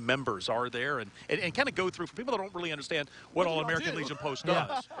many members are there, and kind of go through for people that don't really understand what All American Legion Post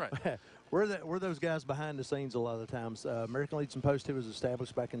does. Right. We're those guys behind the scenes a lot of the times. American Legion Post 2 was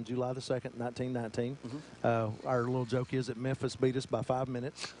established back in July the 2nd, 1919. Our little joke is that Memphis beat us by 5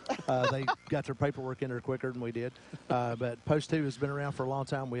 minutes. They got their paperwork in there quicker than we did. But Post 2 has been around for a long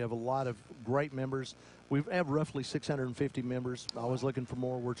time. We have a lot of great members. We have roughly 650 members. Always looking for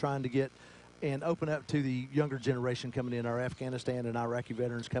more. We're trying to get and open up to the younger generation coming in, our Afghanistan and Iraqi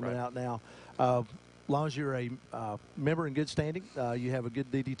veterans coming out now. As long as you're a member in good standing, you have a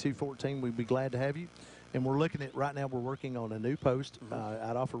good DD-214, we'd be glad to have you. And we're looking at, right now, we're working on a new post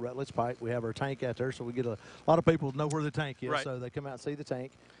out off of Rutledge Pike. We have our tank out there, so we get a lot of people know where the tank is, so they come out and see the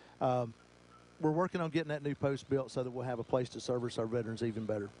tank. We're working on getting that new post built so that we'll have a place to service our veterans even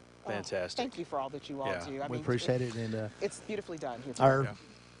better. Fantastic. Thank you for all that you all do. I we mean, appreciate it. And it's beautifully done. Our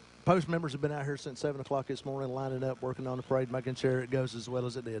post members have been out here since 7 o'clock this morning, lining up, working on the parade, making sure it goes as well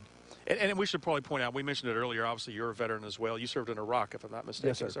as it did. And we should probably point out, we mentioned it earlier, obviously you're a veteran as well. You served in Iraq, if I'm not mistaken.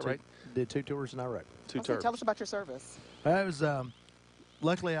 Yes, sir. Is that right? Did 2 tours in Iraq. 2 tours. Tell us about your service. I was,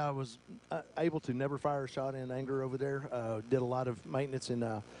 luckily I was able to never fire a shot in anger over there. Did a lot of maintenance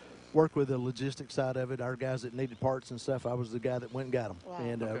and worked with the logistics side of it. Our guys that needed parts and stuff, I was the guy that went and got them. Wow.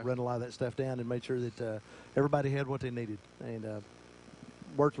 And run a lot of that stuff down and made sure that everybody had what they needed. And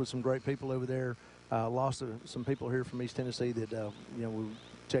worked with some great people over there. Lost some people here from East Tennessee that you know, we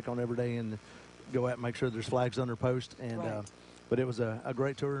check on every day and go out and make sure there's flags on their post. And but it was a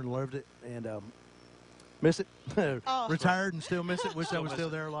great tour and loved it. And miss it. Retired and still miss it. Wish I was still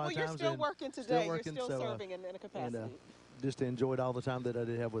there a lot of times. You're still working today. You're still serving in a capacity. And, just enjoyed all the time that I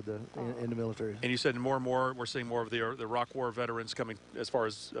did have with in the military. And you said more and more, we're seeing more of the Iraq War veterans coming as far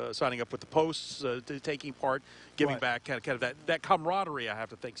as signing up with the posts, taking part, giving back, kind of that camaraderie, I have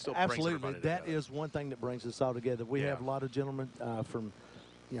to think, still brings everybody together. That is one thing that brings us all together. We have a lot of gentlemen from,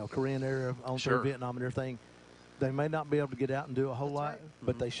 you know, Korean era on through Vietnam and everything. They may not be able to get out and do a whole lot,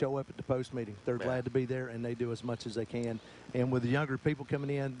 but they show up at the post meeting. They're glad to be there, and they do as much as they can. And with the younger people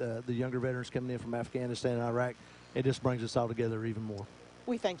coming in, the younger veterans coming in from Afghanistan and Iraq, it just brings us all together even more.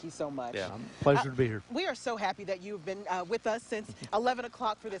 We thank you so much. Yeah, pleasure to be here. We are so happy that you've been with us since 11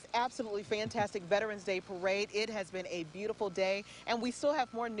 o'clock for this absolutely fantastic Veterans Day Parade. It has been a beautiful day, and we still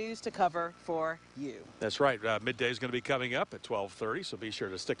have more news to cover for you. That's right. Midday is going to be coming up at 12:30, so be sure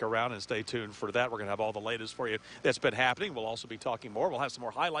to stick around and stay tuned for that. We're going to have all the latest for you that's been happening. We'll also be talking more. We'll have some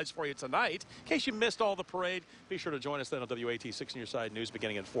more highlights for you tonight. In case you missed all the parade, be sure to join us then on WATE 6 on your side news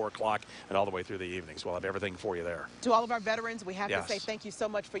beginning at 4 o'clock and all the way through the evenings. We'll have everything for you there. To all of our veterans, we have to say thank you so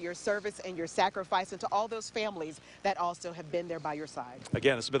much for your service and your sacrifice, and to all those families that also have been there by your side.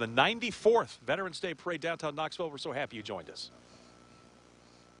 Again, this has been the 94th Veterans Day Parade downtown Knoxville. We're so happy you joined us.